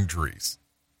 400 injuries?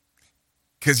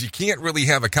 Because you can't really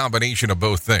have a combination of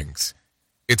both things.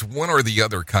 It's one or the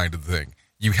other kind of thing.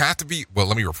 You have to be, well,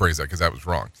 let me rephrase that because that was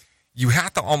wrong. You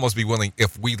have to almost be willing,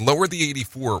 if we lower the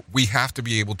 84, we have to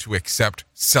be able to accept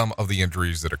some of the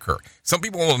injuries that occur. Some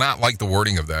people will not like the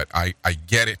wording of that. I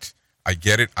get it.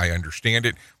 I understand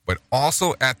it. But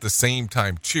also at the same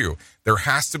time, too, there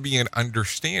has to be an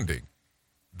understanding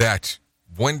that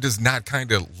one does not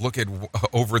kind of look at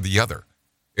over the other.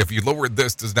 If you lower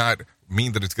this, does not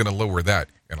mean that it's going to lower that.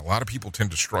 And a lot of people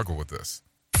tend to struggle with this.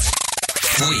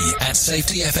 We at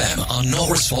Safety FM are not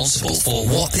responsible for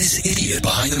what this idiot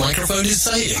behind the microphone is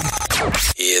saying.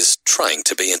 He is trying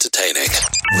to be entertaining.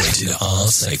 Rated R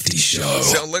Safety Show.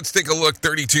 So let's take a look.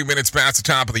 32 minutes past the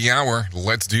top of the hour.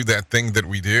 Let's do that thing that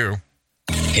we do.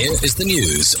 Here is the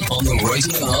news on the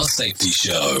Rated R Safety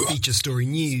Show. Feature story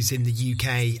news in the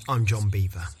UK. I'm John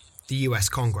Beaver. The US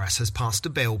Congress has passed a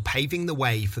bill paving the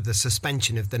way for the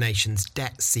suspension of the nation's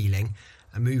debt ceiling,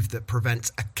 a move that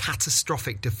prevents a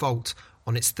catastrophic default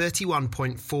on its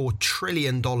 $31.4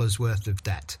 trillion worth of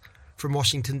debt. From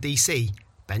Washington, D.C.,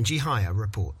 Benji Hire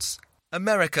reports.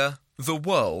 America, the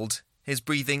world, is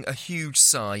breathing a huge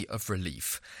sigh of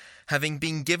relief. Having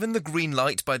been given the green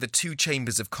light by the two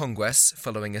chambers of Congress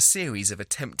following a series of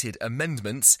attempted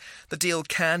amendments, the deal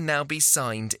can now be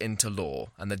signed into law,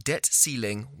 and the debt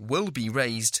ceiling will be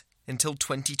raised until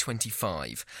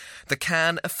 2025. The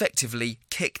can effectively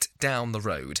kicked down the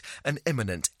road, an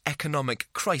imminent economic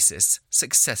crisis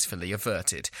successfully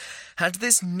averted. Had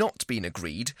this not been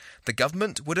agreed, the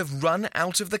government would have run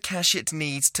out of the cash it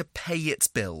needs to pay its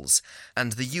bills,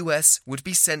 and the US would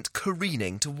be sent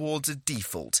careening towards a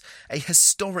default, a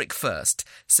historic first,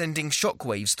 sending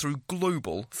shockwaves through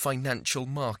global financial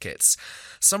markets.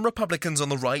 Some Republicans on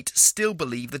the right still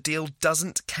believe the deal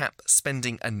doesn't cap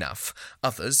spending enough.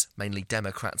 Others, mainly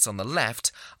Democrats on the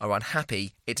left, are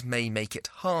unhappy it may make it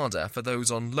harder for those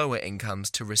on lower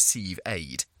incomes to receive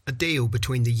aid. A deal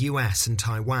between the US and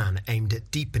Taiwan aimed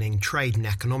at deepening trade and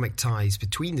economic ties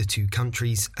between the two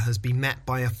countries has been met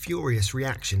by a furious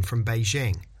reaction from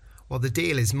Beijing. While the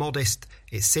deal is modest,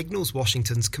 it signals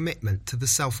Washington's commitment to the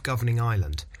self-governing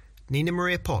island. Nina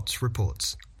Maria Potts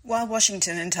reports. While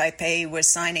Washington and Taipei were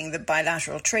signing the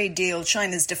bilateral trade deal,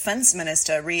 China's defense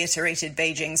minister reiterated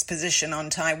Beijing's position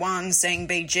on Taiwan, saying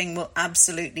Beijing will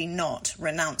absolutely not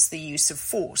renounce the use of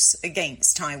force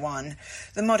against Taiwan.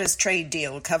 The modest trade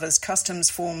deal covers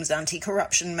customs forms,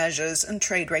 anti-corruption measures and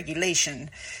trade regulation.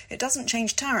 It doesn't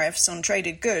change tariffs on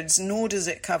traded goods, nor does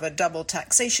it cover double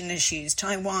taxation issues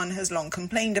Taiwan has long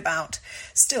complained about.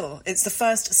 Still, it's the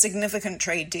first significant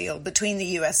trade deal between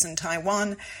the US and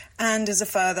Taiwan, and is a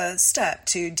further step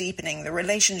to deepening the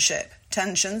relationship.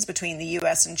 Tensions between the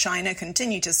US and China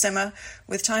continue to simmer,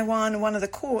 with Taiwan one of the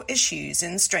core issues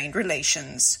in strained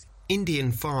relations.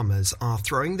 Indian farmers are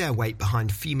throwing their weight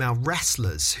behind female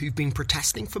wrestlers who've been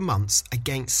protesting for months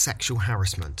against sexual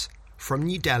harassment. From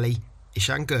New Delhi,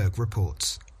 Ishan Garg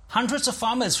reports. Hundreds of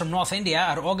farmers from North India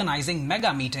are organising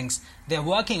mega meetings. They're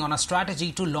working on a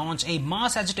strategy to launch a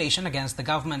mass agitation against the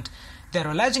government. They're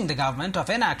alleging the government of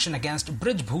inaction against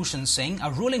Brij Bhushan Singh,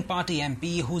 a ruling party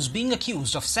MP who's being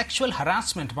accused of sexual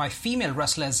harassment by female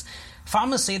wrestlers.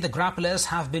 Farmers say the grapplers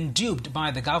have been duped by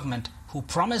the government, who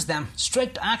promised them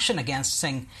strict action against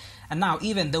Singh. And now,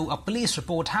 even though a police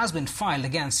report has been filed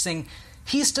against Singh,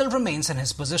 he still remains in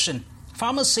his position.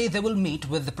 Farmers say they will meet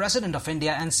with the President of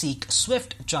India and seek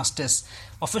swift justice.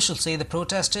 Officials say the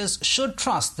protesters should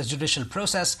trust the judicial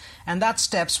process and that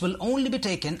steps will only be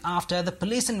taken after the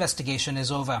police investigation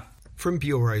is over. From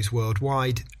bureaus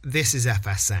worldwide, this is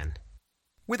FSN.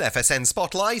 With FSN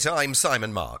Spotlight, I'm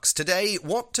Simon Marks. Today,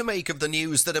 what to make of the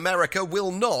news that America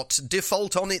will not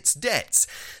default on its debts.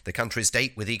 The country's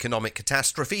date with economic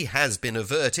catastrophe has been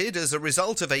averted as a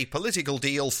result of a political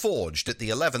deal forged at the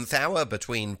 11th hour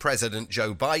between President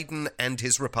Joe Biden and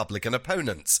his Republican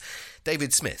opponents.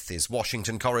 David Smith is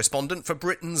Washington correspondent for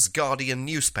Britain's Guardian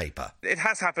newspaper. It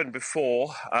has happened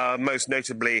before, most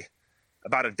notably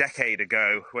about a decade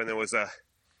ago when there was a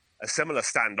similar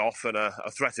standoff and a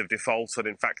threat of default. And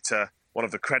in fact, one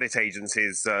of the credit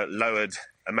agencies lowered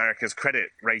America's credit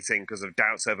rating because of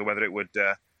doubts over whether it would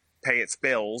pay its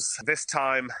bills. This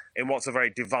time, in what's a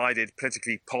very divided,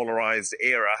 politically polarized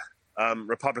era,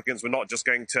 Republicans were not just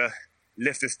going to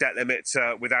lift this debt limit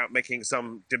without making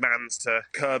some demands to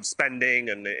curb spending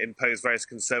and impose various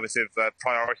conservative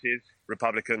priorities.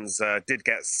 Republicans did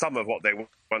get some of what they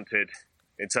wanted.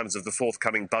 In terms of the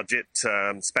forthcoming budget,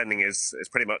 spending is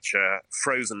pretty much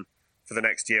frozen for the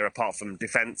next year, apart from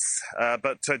defence.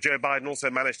 But Joe Biden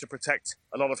also managed to protect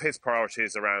a lot of his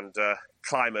priorities around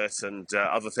climate and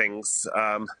other things.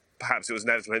 Perhaps it was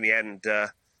inevitable in the end.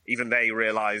 Even they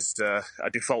realised a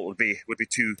default would be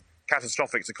too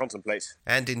catastrophic to contemplate.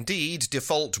 And indeed,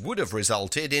 default would have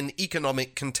resulted in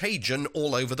economic contagion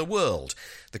all over the world.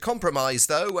 The compromise,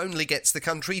 though, only gets the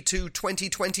country to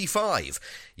 2025.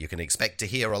 You can expect to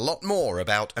hear a lot more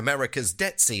about America's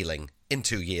debt ceiling in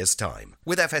 2 years' time.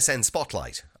 With FSN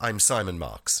Spotlight, I'm Simon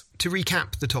Marks. To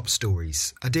recap the top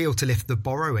stories, a deal to lift the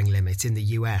borrowing limit in the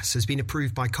US has been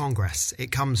approved by Congress.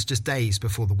 It comes just days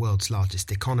before the world's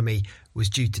largest economy was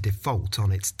due to default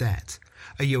on its debt.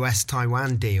 A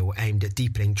US-Taiwan deal aimed at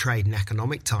deepening trade and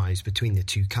economic ties between the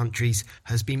two countries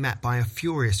has been met by a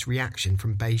furious reaction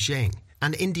from Beijing.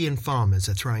 And Indian farmers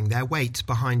are throwing their weight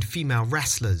behind female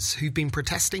wrestlers who've been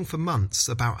protesting for months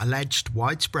about alleged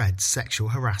widespread sexual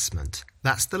harassment.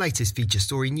 That's the latest feature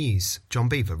story news. John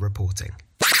Beaver reporting.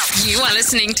 You are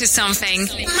listening to something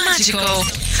magical.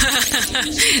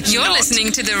 You're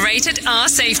listening to the Rated R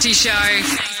Safety Show.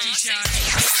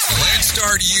 Let's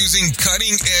start using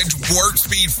cutting-edge warp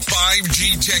speed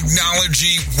 5G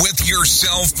technology with your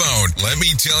cell phone. Let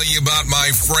me tell you about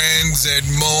my friends at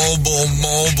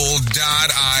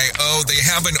mobilemobile.io. They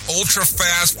have an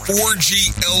ultra-fast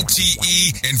 4G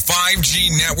LTE and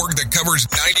 5G network that covers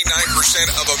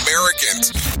 99% of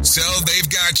Americans. So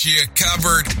they've got you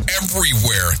covered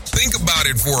everywhere. Think about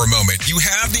it for a moment. You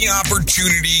have the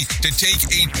opportunity to take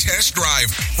a test drive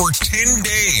for 10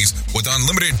 days with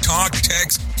unlimited talk,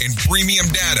 text, and premium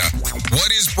data. What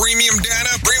is premium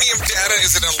data? Premium data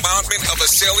is an allotment of a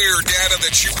cellular data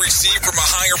that you receive from a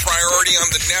higher priority on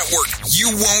the network.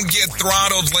 You won't get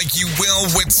throttled like you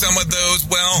will with some of those,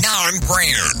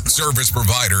 non-brand service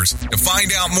providers. To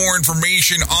find out more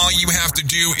information, all you have to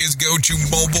do is go to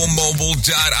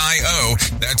mobilemobile.io.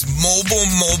 That's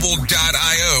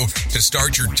mobilemobile.io to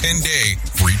start your 10-day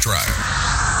free trial.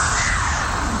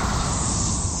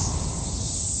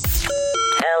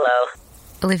 Hello.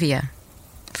 Olivia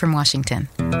from Washington.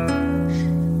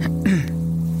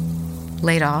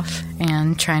 Laid off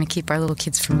and trying to keep our little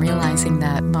kids from realizing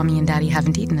that Mommy and Daddy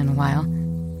haven't eaten in a while.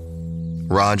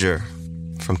 Roger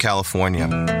from California.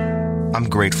 I'm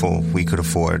grateful we could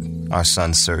afford our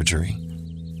son's surgery.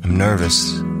 I'm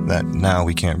nervous that now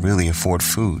we can't really afford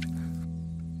food.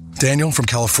 Daniel from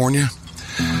California.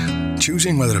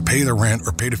 Choosing whether to pay the rent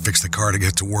or pay to fix the car to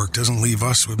get to work doesn't leave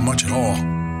us with much at all.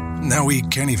 Now we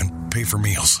can't even pay for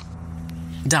meals.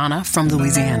 Donna from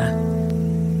Louisiana.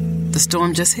 The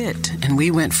storm just hit, and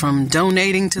we went from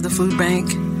donating to the food bank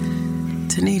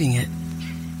to needing it.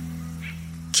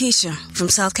 Keisha from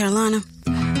South Carolina.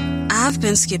 I've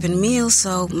been skipping meals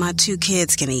so my 2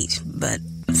 kids can eat, but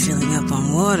filling up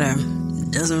on water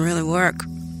doesn't really work.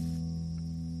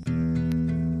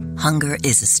 Hunger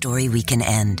is a story we can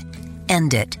end.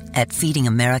 End it at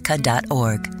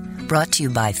feedingamerica.org. Brought to you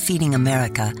by Feeding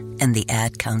America and the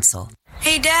Ad Council.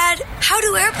 Hey, Dad, how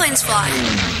do airplanes fly?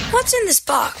 What's in this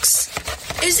box?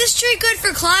 Is this tree good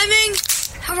for climbing?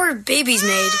 How are babies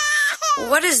made?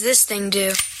 What does this thing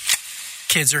do?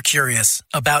 Kids are curious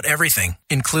about everything,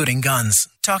 including guns.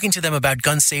 Talking to them about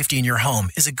gun safety in your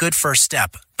home is a good first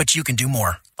step, but you can do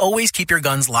more. Always keep your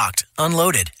guns locked,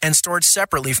 unloaded, and stored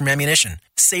separately from ammunition.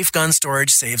 Safe gun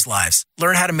storage saves lives.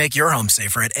 Learn how to make your home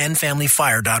safer at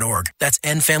endfamilyfire.org. That's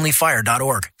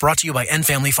endfamilyfire.org. Brought to you by End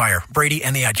Family Fire, Brady,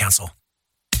 and the Ad Council.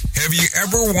 Have you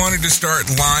ever wanted to start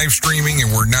live streaming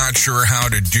and were not sure how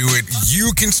to do it?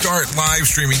 You can start live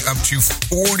streaming up to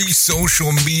 40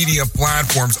 social media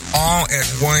platforms all at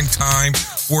one time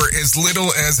for as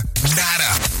little as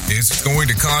nada. It's going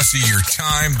to cost you your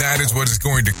time. That is what it's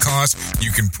going to cost.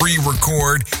 You can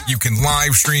pre-record, you can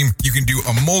live stream, you can do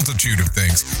a multitude of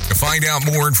things. To find out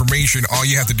more information, all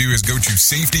you have to do is go to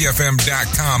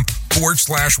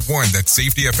safetyfm.com/one. That's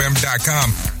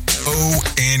safetyfm.com,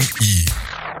 ONE.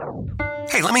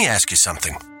 Hey, let me ask you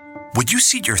something. Would you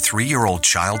seat your 3-year-old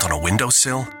child on a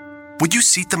windowsill? Would you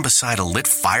seat them beside a lit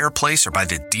fireplace or by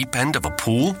the deep end of a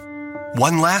pool?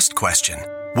 One last question.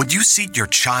 Would you seat your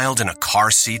child in a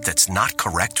car seat that's not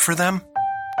correct for them?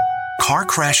 Car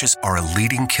crashes are a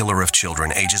leading killer of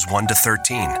children ages 1 to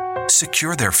 13.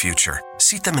 Secure their future.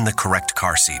 Seat them in the correct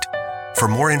car seat. For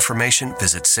more information,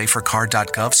 visit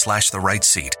safercar.gov/the right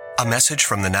seat. A message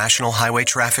from the National Highway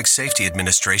Traffic Safety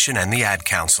Administration and the Ad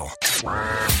Council.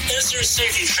 Is your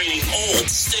safety training old,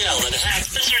 stale, and hacked?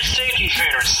 Is your safety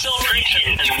trainer still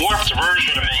preaching a warped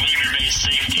version of behavior-based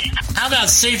safety? How about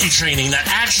safety training that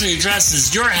actually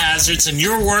addresses your hazards in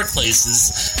your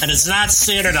workplaces and is not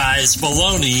standardized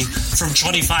baloney from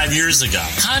 25 years ago?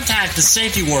 Contact the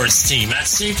Safety Wars team at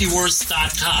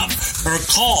safetywars.com or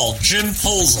call Jim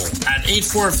Posel at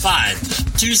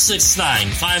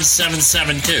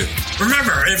 845-269-5772.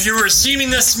 Remember, if you're receiving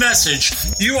this message,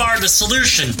 you are the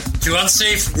solution to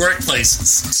unsafe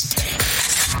workplaces.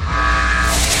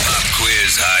 Pop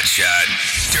quiz hotshot.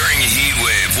 During a heat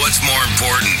wave, what's more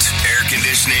important, air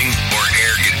conditioning or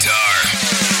air guitar?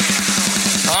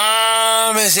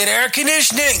 Is it air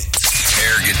conditioning?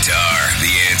 Air guitar.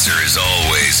 The answer is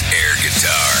always air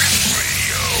guitar.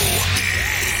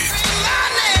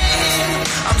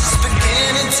 I'm just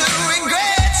beginning to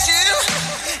regret you,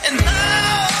 and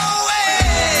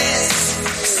always,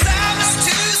 'cause I'm just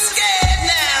too scared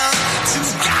now, too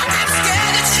goddamn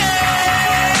scared to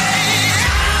change.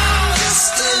 I'm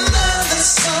just another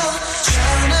soul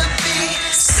trying to be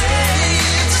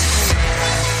saved.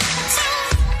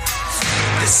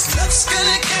 This love's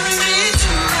gonna carry me to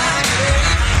my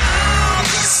grave. I'm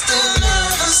just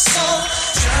another soul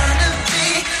trying to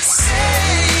be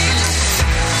saved.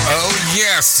 Oh,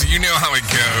 yes, you know how it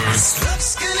goes.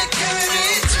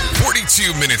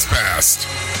 42 minutes past.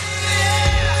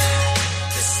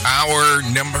 Hour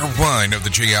number 1 of the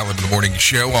Jay Allen in the Morning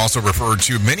Show, also referred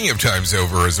to many of times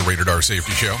over as the Rated R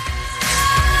Safety Show.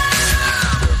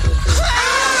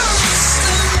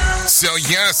 So,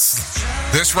 yes,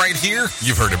 this right here,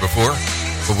 you've heard it before,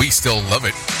 but we still love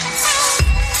it.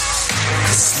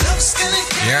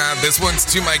 Yeah, this one's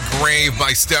To My Grave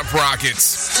by Step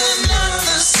Rockets.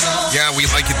 Yeah, we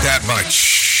like it that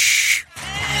much.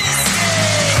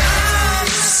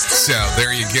 So,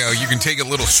 there you go. You can take a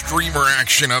little streamer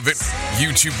action of it.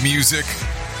 YouTube Music,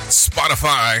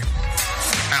 Spotify,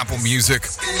 Apple Music.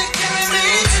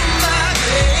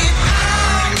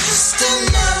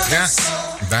 Yeah,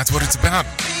 that's what it's about.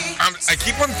 I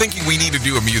keep on thinking we need to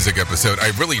do a music episode.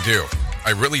 I really do. I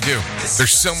really do.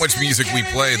 There's so much music we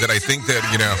play that I think that,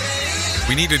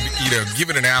 we need to,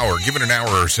 give it an hour or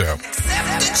so.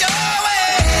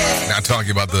 Not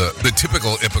talking about the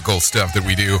typical stuff that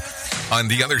we do on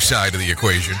the other side of the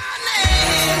equation.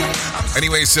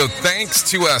 Anyway, so thanks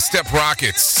to Step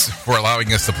Rockets for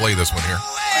allowing us to play this one here.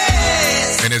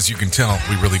 And as you can tell,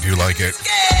 we really do like it.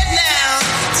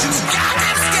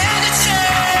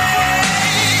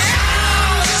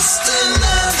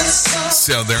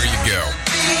 So there you go.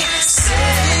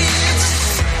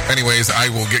 Anyways, I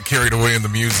will get carried away in the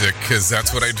music because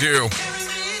that's what I do.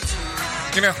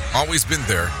 You know, always been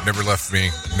there. Never left me,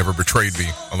 never betrayed me,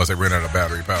 unless I ran out of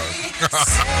battery power.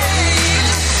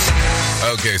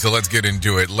 Okay, so let's get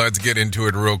into it. Let's get into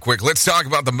it real quick. Let's talk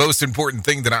about the most important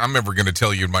thing that I'm ever going to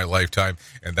tell you in my lifetime,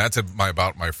 and that's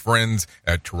about my friends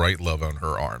at To Write Love on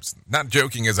Her Arms. Not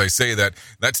joking as I say that.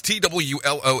 That's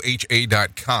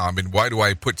TWLOHA.com, and why do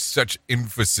I put such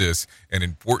emphasis and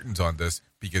importance on this?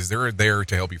 Because they're there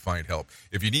to help you find help.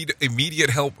 If you need immediate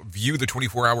help, view the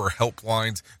 24-hour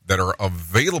helplines that are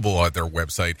available at their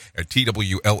website at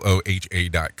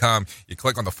TWLOHA.com. You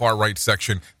click on the far right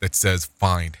section that says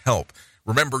Find Help.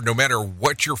 Remember, no matter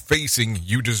what you're facing,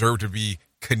 you deserve to be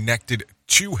connected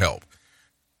to help.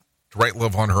 To Write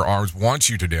Love on Her Arms wants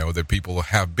you to know that people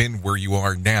have been where you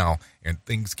are now and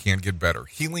things can get better.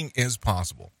 Healing is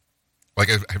possible. Like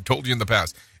I've told you in the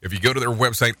past, if you go to their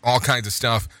website, all kinds of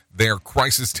stuff, their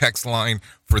crisis text line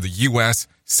for the U.S.,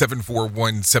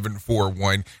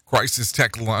 741-741, crisis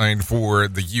text line for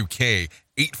the U.K.,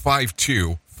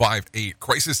 85258,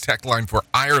 crisis text line for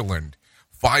Ireland,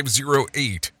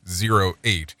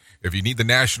 50808. If you need the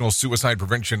National Suicide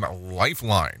Prevention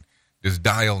Lifeline, just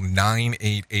dial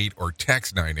 988 or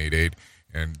text 988,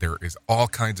 and there is all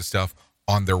kinds of stuff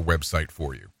on their website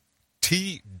for you.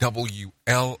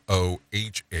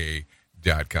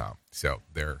 TWLOHA.com. So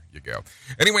there you go.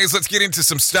 Anyways, let's get into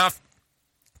some stuff.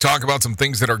 Talk about some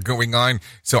things that are going on.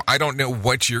 So I don't know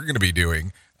what you're going to be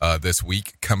doing this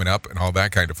week coming up and all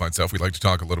that kind of fun stuff. We like to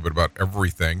talk a little bit about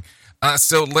everything.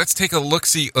 So let's take a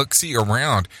look-see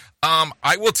around.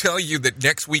 I will tell you that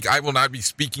next week I will not be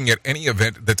speaking at any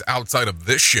event that's outside of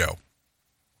this show.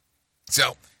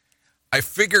 So I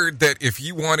figured that if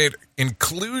you wanted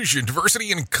inclusion,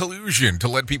 diversity and inclusion, to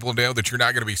let people know that you're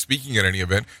not going to be speaking at any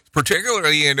event,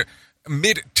 particularly in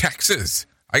mid-Texas,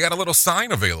 I got a little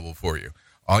sign available for you.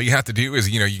 All you have to do is,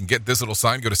 you can get this little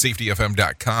sign, go to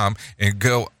safetyfm.com and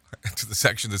go to the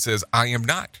section that says, I am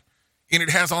not. And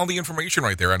it has all the information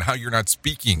right there on how you're not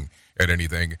speaking at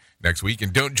anything next week.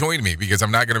 And don't join me because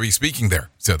I'm not going to be speaking there.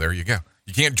 So there you go.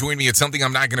 You can't join me at something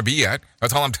I'm not going to be at.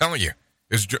 That's all I'm telling you.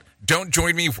 Don't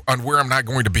join me on where I'm not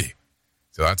going to be.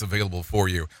 So that's available for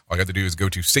you. All you have to do is go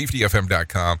to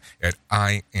safetyfm.com and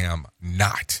I am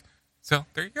not. So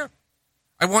there you go.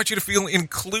 I want you to feel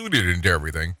included into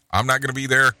everything. I'm not going to be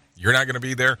there. You're not going to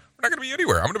be there. We're not going to be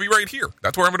anywhere. I'm going to be right here.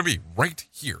 That's where I'm going to be. Right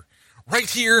here. Right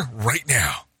here, right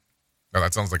now. Now,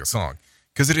 that sounds like a song,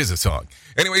 because it is a song.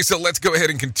 Anyway, so let's go ahead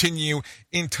and continue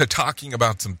into talking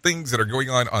about some things that are going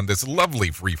on this lovely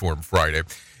Freeform Friday.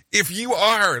 If you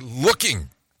are looking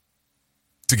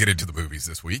to get into the movies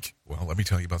this week, well, let me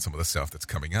tell you about some of the stuff that's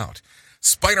coming out.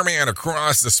 Spider-Man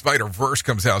Across the Spider-Verse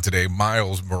comes out today.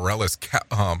 Miles Morales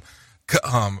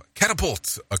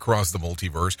catapults across the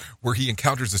multiverse, where he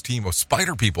encounters this team of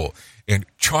spider people and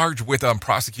charged with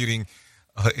prosecuting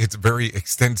its very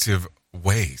extensive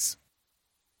ways.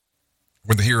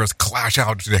 When the heroes clash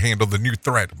out to handle the new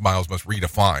threat, Miles must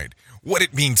redefine what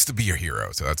it means to be a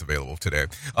hero. So that's available today.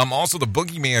 Also, The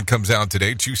Boogeyman comes out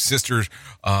today. Two sisters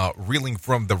reeling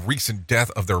from the recent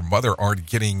death of their mother aren't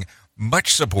getting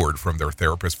much support from their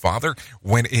therapist father.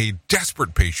 When a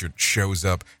desperate patient shows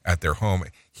up at their home,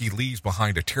 he leaves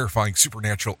behind a terrifying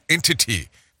supernatural entity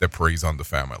that preys on the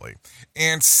family.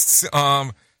 And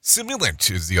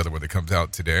Simulant is the other one that comes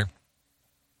out today.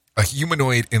 A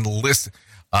humanoid enlists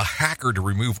a hacker to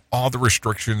remove all the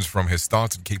restrictions from his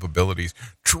thoughts and capabilities,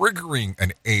 triggering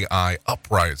an AI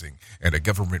uprising and a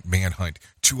government manhunt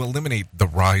to eliminate the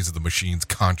rise of the machine's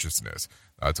consciousness.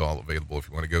 That's all available if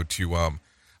you want to go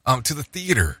to the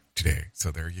theater today.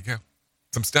 So there you go.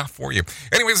 Some stuff for you.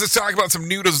 Anyways, let's talk about some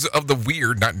nudes of the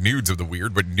weird. Not nudes of the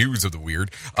weird, but news of the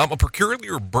weird. A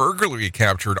peculiar burglary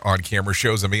captured on camera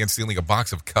shows a man stealing a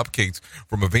box of cupcakes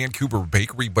from a Vancouver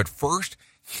bakery. But first,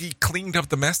 he cleaned up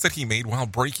the mess that he made while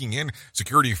breaking in.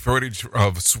 Security footage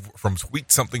from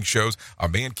Sweet Something shows a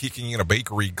man kicking in a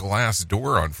bakery glass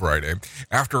door on Friday.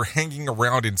 After hanging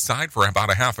around inside for about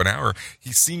a half an hour,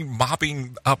 he's seen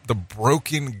mopping up the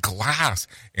broken glass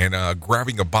and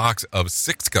grabbing a box of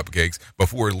 6 cupcakes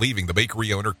before leaving. The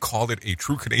bakery owner called it a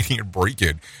true Canadian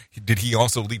break-in. Did he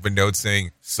also leave a note saying,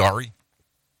 sorry?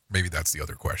 Maybe that's the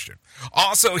other question.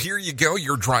 Also, here you go.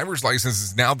 Your driver's license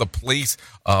is now the place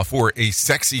for a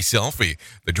sexy selfie.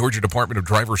 The Georgia Department of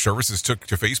Driver Services took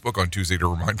to Facebook on Tuesday to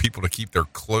remind people to keep their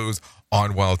clothes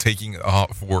on while taking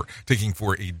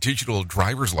for a digital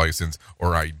driver's license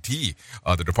or ID.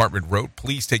 The department wrote,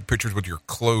 please take pictures with your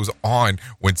clothes on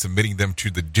when submitting them to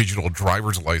the digital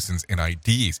driver's license and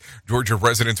IDs. Georgia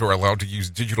residents are allowed to use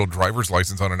digital driver's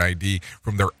license on an ID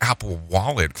from their Apple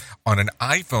Wallet, on an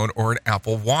iPhone, or an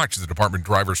Apple Watch. watch the Department of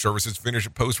Driver Services finish a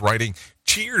post writing,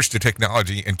 "Cheers to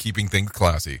technology and keeping things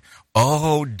classy."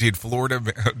 Oh, did Florida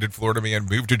man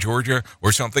move to Georgia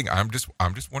or something? I'm just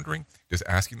wondering, just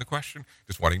asking the question,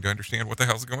 just wanting to understand what the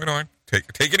hell's going on.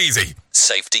 Take it easy.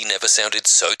 Safety never sounded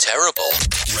so terrible.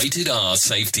 Rated R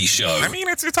Safety Show. I mean,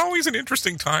 it's always an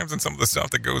interesting times and some of the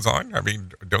stuff that goes on. I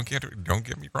mean, don't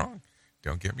get me wrong.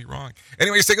 Don't get me wrong.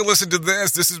 Anyways, take a listen to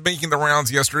this. This is making the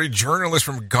rounds yesterday. Journalists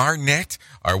from Garnett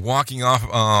are walking off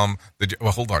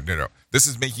hold on. No. This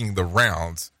is making the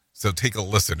rounds. So take a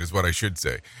listen is what I should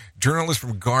say. Journalists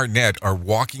from Garnett are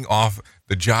walking off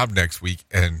the job next week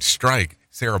and strike.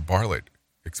 Sarah Bartlett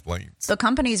explains. The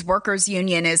company's workers'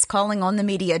 union is calling on the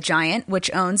media giant,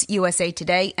 which owns USA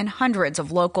Today and hundreds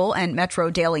of local and Metro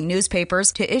daily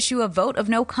newspapers, to issue a vote of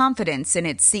no confidence in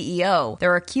its CEO.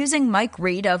 They're accusing Mike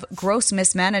Reed of gross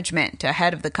mismanagement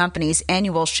ahead of the company's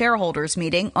annual shareholders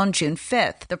meeting on June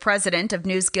 5th. The president of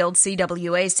News Guild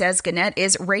CWA says Gannett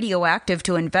is radioactive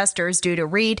to investors due to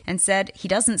Reed and said he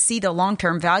doesn't see the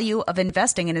long-term value of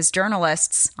investing in his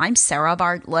journalists. I'm Sarah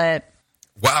Bartlett.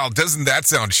 Wow, doesn't that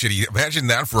sound shitty? Imagine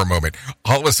that for a moment.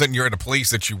 All of a sudden you're at a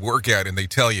place that you work at and they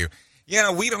tell you,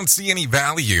 yeah, we don't see any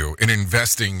value in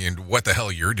investing in what the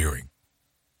hell you're doing.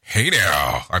 Hey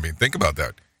now. I mean, think about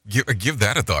that. Give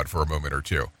that a thought for a moment or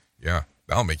two. Yeah,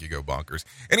 that'll make you go bonkers.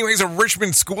 Anyways, a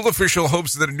Richmond school official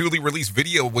hopes that a newly released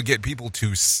video will get people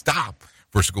to stop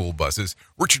for school buses.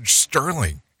 Richard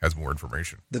Sterling has more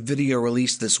information. The video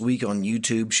released this week on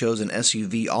YouTube shows an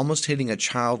SUV almost hitting a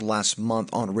child last month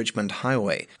on Richmond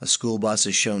Highway. A school bus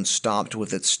is shown stopped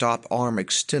with its stop arm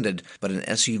extended, but an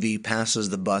SUV passes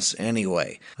the bus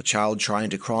anyway. A child trying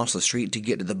to cross the street to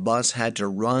get to the bus had to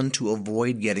run to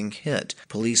avoid getting hit.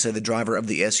 Police say the driver of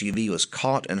the SUV was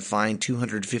caught and fined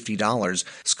 $250.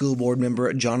 School board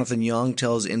member Jonathan Young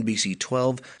tells NBC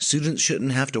 12 students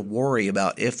shouldn't have to worry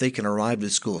about if they can arrive to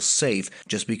school safe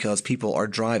just because people are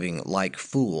driving like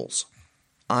fools.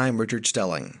 I'm Richard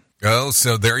Stelling. Oh,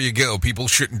 so there you go. People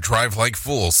shouldn't drive like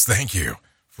fools. Thank you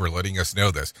for letting us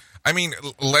know this. I mean,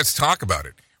 let's talk about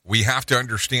it. We have to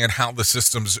understand how the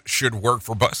systems should work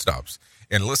for bus stops.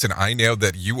 And listen, I know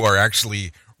that you are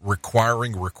actually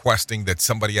requesting that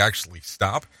somebody actually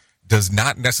stop does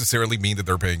not necessarily mean that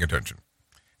they're paying attention.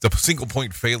 It's a single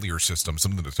point failure system,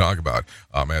 something to talk about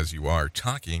as you are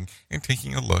talking and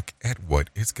taking a look at what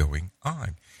is going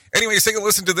on. Anyways, take a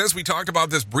listen to this. We talked about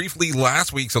this briefly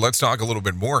last week, so let's talk a little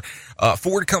bit more.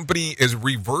 Ford Company is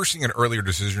reversing an earlier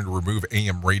decision to remove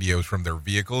AM radios from their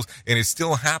vehicles, and it's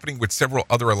still happening with several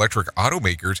other electric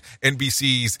automakers.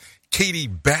 NBC's Katie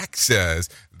Beck says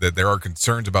that there are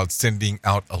concerns about sending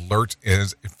out alerts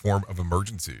as a form of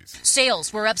emergencies.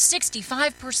 Sales were up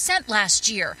 65% last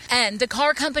year, and the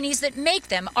car companies that make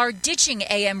them are ditching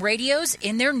AM radios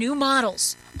in their new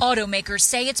models. Automakers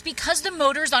say it's because the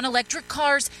motors on electric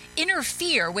cars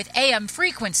interfere with AM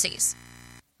frequencies.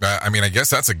 I mean, I guess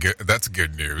that's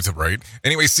good news, right?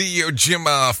 Anyway, CEO Jim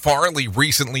Farley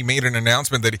recently made an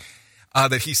announcement that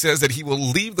he says that he will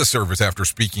leave the service after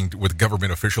speaking with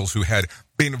government officials who had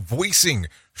been voicing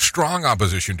strong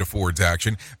opposition to Ford's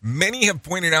action. Many have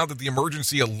pointed out that the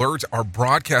emergency alerts are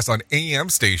broadcast on AM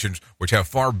stations, which have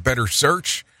far better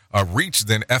search reach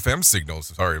than FM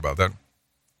signals. Sorry about that.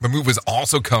 The move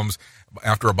also comes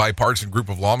after a bipartisan group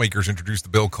of lawmakers introduced the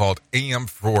bill called AM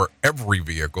for Every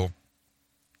Vehicle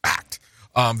Act.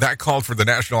 That called for the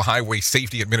National Highway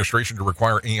Safety Administration to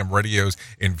require AM radios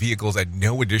in vehicles at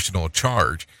no additional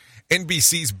charge.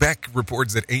 NBC's Beck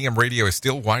reports that AM radio is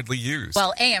still widely used.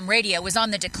 While AM radio is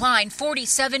on the decline,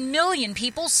 47 million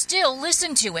people still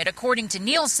listen to it, according to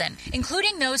Nielsen,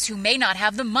 including those who may not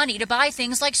have the money to buy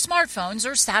things like smartphones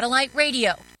or satellite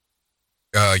radio.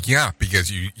 Yeah, because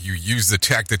you use the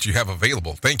tech that you have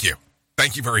available. Thank you.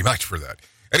 Thank you very much for that.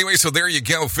 Anyway, so there you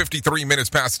go. 53 minutes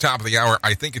past the top of the hour.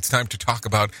 I think it's time to talk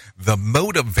about the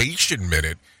Motivation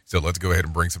Minute. So let's go ahead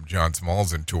and bring some John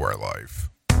Smalls into our life.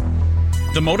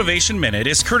 The Motivation Minute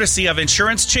is courtesy of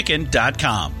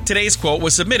InsuranceChicken.com. Today's quote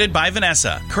was submitted by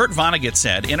Vanessa. Kurt Vonnegut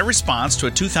said in a response to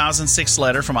a 2006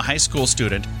 letter from a high school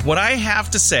student, "What I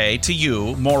have to say to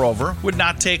you, moreover, would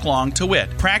not take long to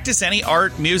wit. Practice any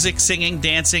art, music, singing,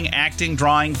 dancing, acting,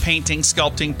 drawing, painting,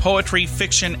 sculpting, poetry,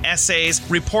 fiction, essays,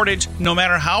 reportage, no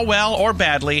matter how well or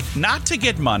badly, not to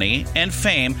get money and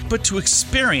fame, but to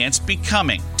experience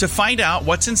becoming, to find out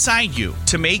what's inside you,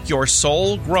 to make your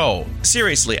soul grow.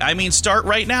 Seriously, I mean, start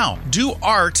right now. Do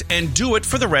art and do it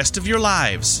for the rest of your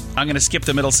lives." I'm going to skip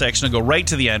the middle section and go right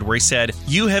to the end where he said,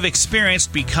 "You have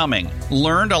experienced becoming,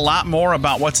 learned a lot more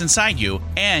about what's inside you,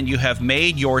 and you have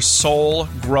made your soul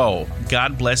grow.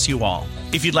 God bless you all."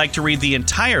 If you'd like to read the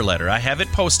entire letter, I have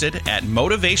it posted at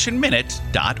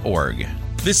motivationminute.org.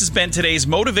 This has been today's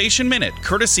Motivation Minute,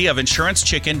 courtesy of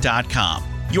InsuranceChicken.com.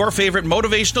 Your favorite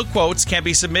motivational quotes can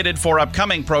be submitted for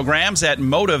upcoming programs at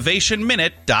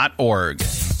motivationminute.org.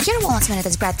 Your Wellness Minute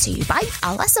is brought to you by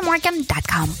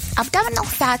AlassaMorgan.com. Abdominal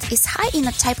fat is high in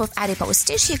a type of adipose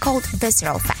tissue called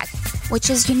visceral fat,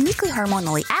 which is uniquely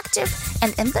hormonally active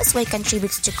and in this way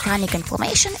contributes to chronic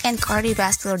inflammation and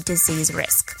cardiovascular disease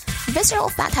risk. Visceral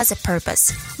fat has a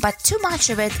purpose, but too much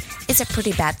of it is a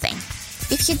pretty bad thing.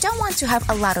 If you don't want to have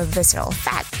a lot of visceral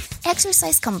fat,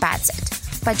 exercise combats it,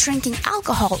 but drinking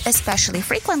alcohol, especially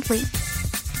frequently,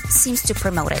 seems to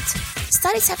promote it.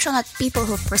 Studies have shown that people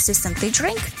who persistently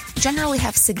drink generally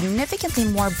have significantly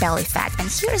more belly fat,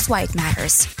 and here's why it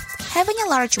matters. Having a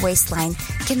large waistline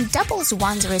can double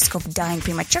one's risk of dying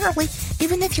prematurely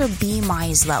even if your BMI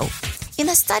is low. In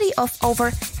a study of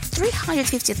over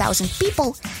 350,000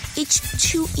 people, each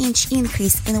 2-inch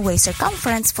increase in waist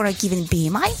circumference for a given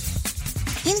BMI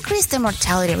increased the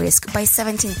mortality risk by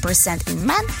 17% in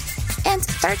men and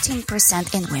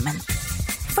 13% in women.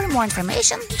 For more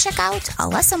information, check out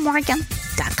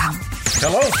AlassaMorgan.com.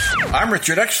 Hello, I'm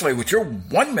Richard Exley with your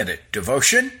 1-minute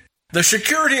devotion. The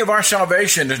security of our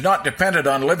salvation is not dependent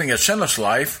on living a sinless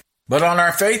life, but on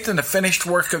our faith in the finished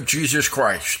work of Jesus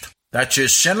Christ. That's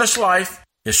his sinless life,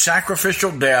 his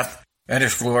sacrificial death, and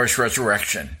his glorious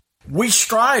resurrection. We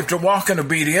strive to walk in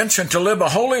obedience and to live a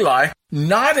holy life,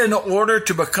 not in order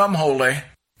to become holy,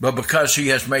 but because he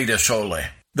has made us holy.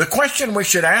 The question we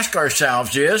should ask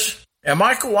ourselves is, am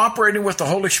I cooperating with the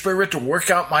Holy Spirit to work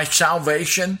out my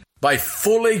salvation by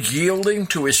fully yielding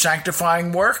to his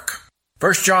sanctifying work?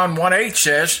 1 John 1:8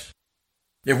 says,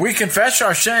 if we confess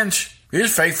our sins, he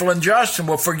is faithful and just and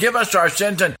will forgive us our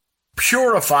sins and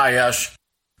purify us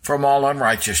from all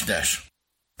unrighteousness.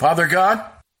 Father God,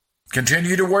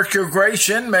 continue to work your grace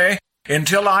in me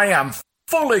until I am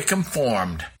fully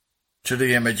conformed to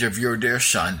the image of your dear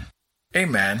Son.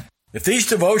 Amen. If these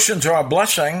devotions are a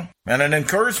blessing and an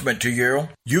encouragement to you,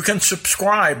 you can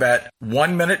subscribe at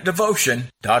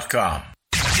oneminutedevotion.com.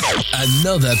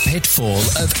 Another pitfall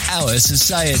of our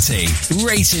society.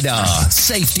 Rated R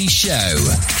Safety Show.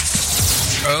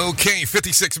 Okay,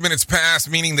 56 minutes past,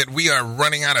 meaning that we are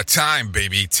running out of time,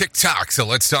 baby. Tick-tock. So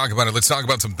let's talk about it. Let's talk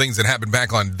about some things that happened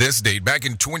back on this date. Back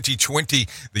in 2020,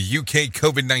 the UK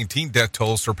COVID-19 death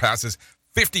toll surpasses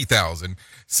 50,000.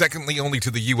 Secondly, only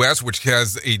to the U.S., which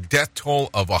has a death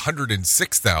toll of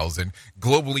 106,000.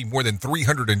 Globally, more than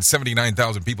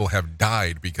 379,000 people have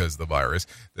died because of the virus.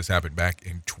 This happened back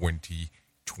in 2020.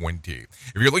 If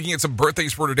you're looking at some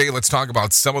birthdays for today, let's talk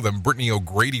about some of them. Brittany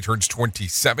O'Grady turns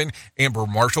 27. Amber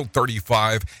Marshall,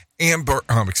 35.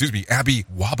 Abby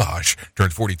Wabash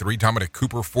turns 43. Dominic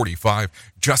Cooper, 45.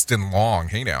 Justin Long,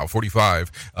 hey now, 45.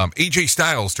 AJ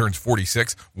Styles turns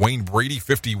 46. Wayne Brady,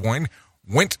 51.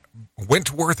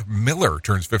 Wentworth Miller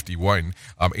turns 51.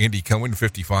 Andy Cohen,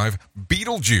 55.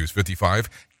 Beetlejuice, 55.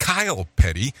 Kyle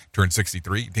Petty turns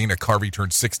 63. Dana Carvey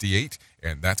turns 68.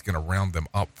 And that's going to round them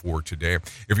up for today.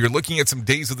 If you're looking at some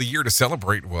days of the year to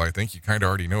celebrate, well, I think you kind of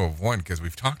already know of one because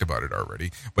we've talked about it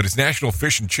already. But it's National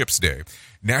Fish and Chips Day,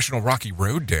 National Rocky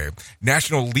Road Day,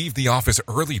 National Leave the Office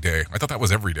Early Day. I thought that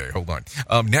was every day. Hold on.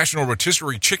 National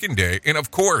Rotisserie Chicken Day. And, of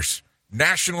course,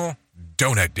 National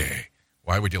Donut Day.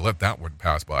 Why would you let that one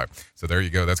pass by? So there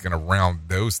you go. That's going to round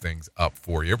those things up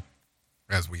for you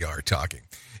as we are talking.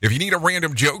 If you need a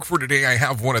random joke for today, I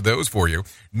have one of those for you.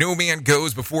 No man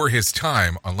goes before his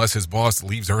time unless his boss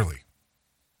leaves early.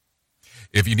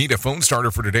 If you need a phone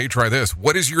starter for today, try this.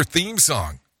 What is your theme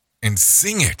song? And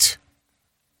sing it.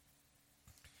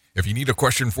 If you need a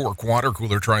question for a water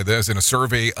cooler, try this. In a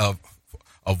survey of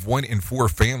 1 in 4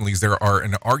 families, there are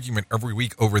an argument every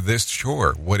week over this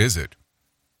chore. What is it?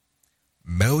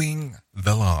 Mowing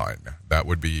the lawn. That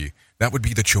would be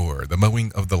the chore, the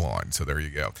mowing of the lawn. So there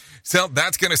you go. So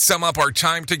that's going to sum up our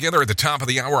time together. At the top of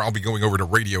the hour, I'll be going over to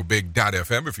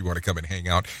radiobig.fm if you want to come and hang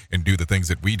out and do the things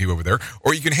that we do over there.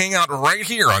 Or you can hang out right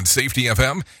here on Safety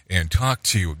FM and talk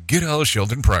to good old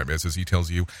Sheldon Primus as he tells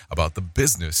you about the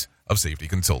business of safety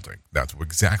consulting. That's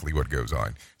exactly what goes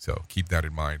on. So keep that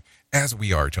in mind as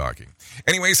we are talking.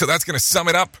 Anyway, so that's going to sum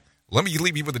it up. Let me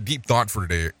leave you with a deep thought for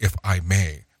today, if I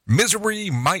may.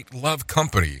 Misery might love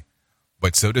company,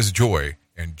 but so does joy,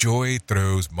 and joy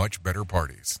throws much better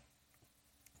parties.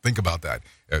 Think about that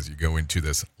as you go into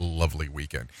this lovely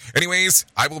weekend. Anyways,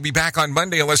 I will be back on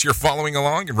Monday unless you're following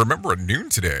along. And remember, at noon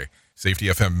today, Safety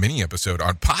FM mini episode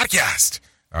on podcast.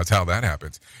 That's how that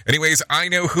happens. Anyways, I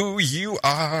know who you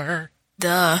are.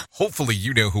 Duh. Hopefully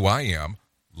you know who I am.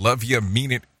 Love you,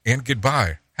 mean it, and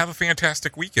goodbye. Have a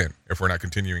fantastic weekend if we're not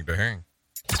continuing to hang.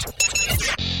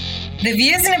 The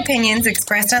views and opinions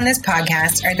expressed on this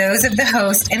podcast are those of the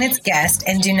host and its guest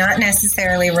and do not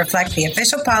necessarily reflect the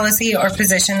official policy or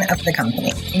position of the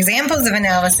company. Examples of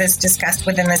analysis discussed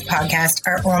within this podcast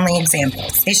are only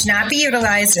examples. They should not be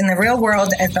utilized in the real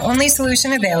world as the only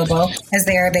solution available, as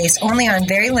they are based only on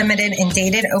very limited and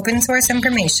dated open source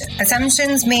information.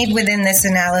 Assumptions made within this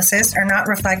analysis are not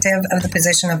reflective of the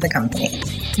position of the company.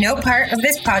 No part of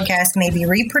this podcast may be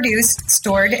reproduced,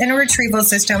 stored in a retrieval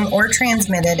system, or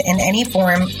transmitted in any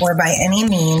form or by any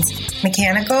means,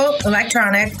 mechanical,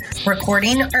 electronic,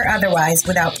 recording, or otherwise,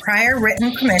 without prior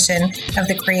written permission of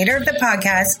the creator of the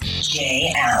podcast,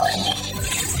 Jay Allen.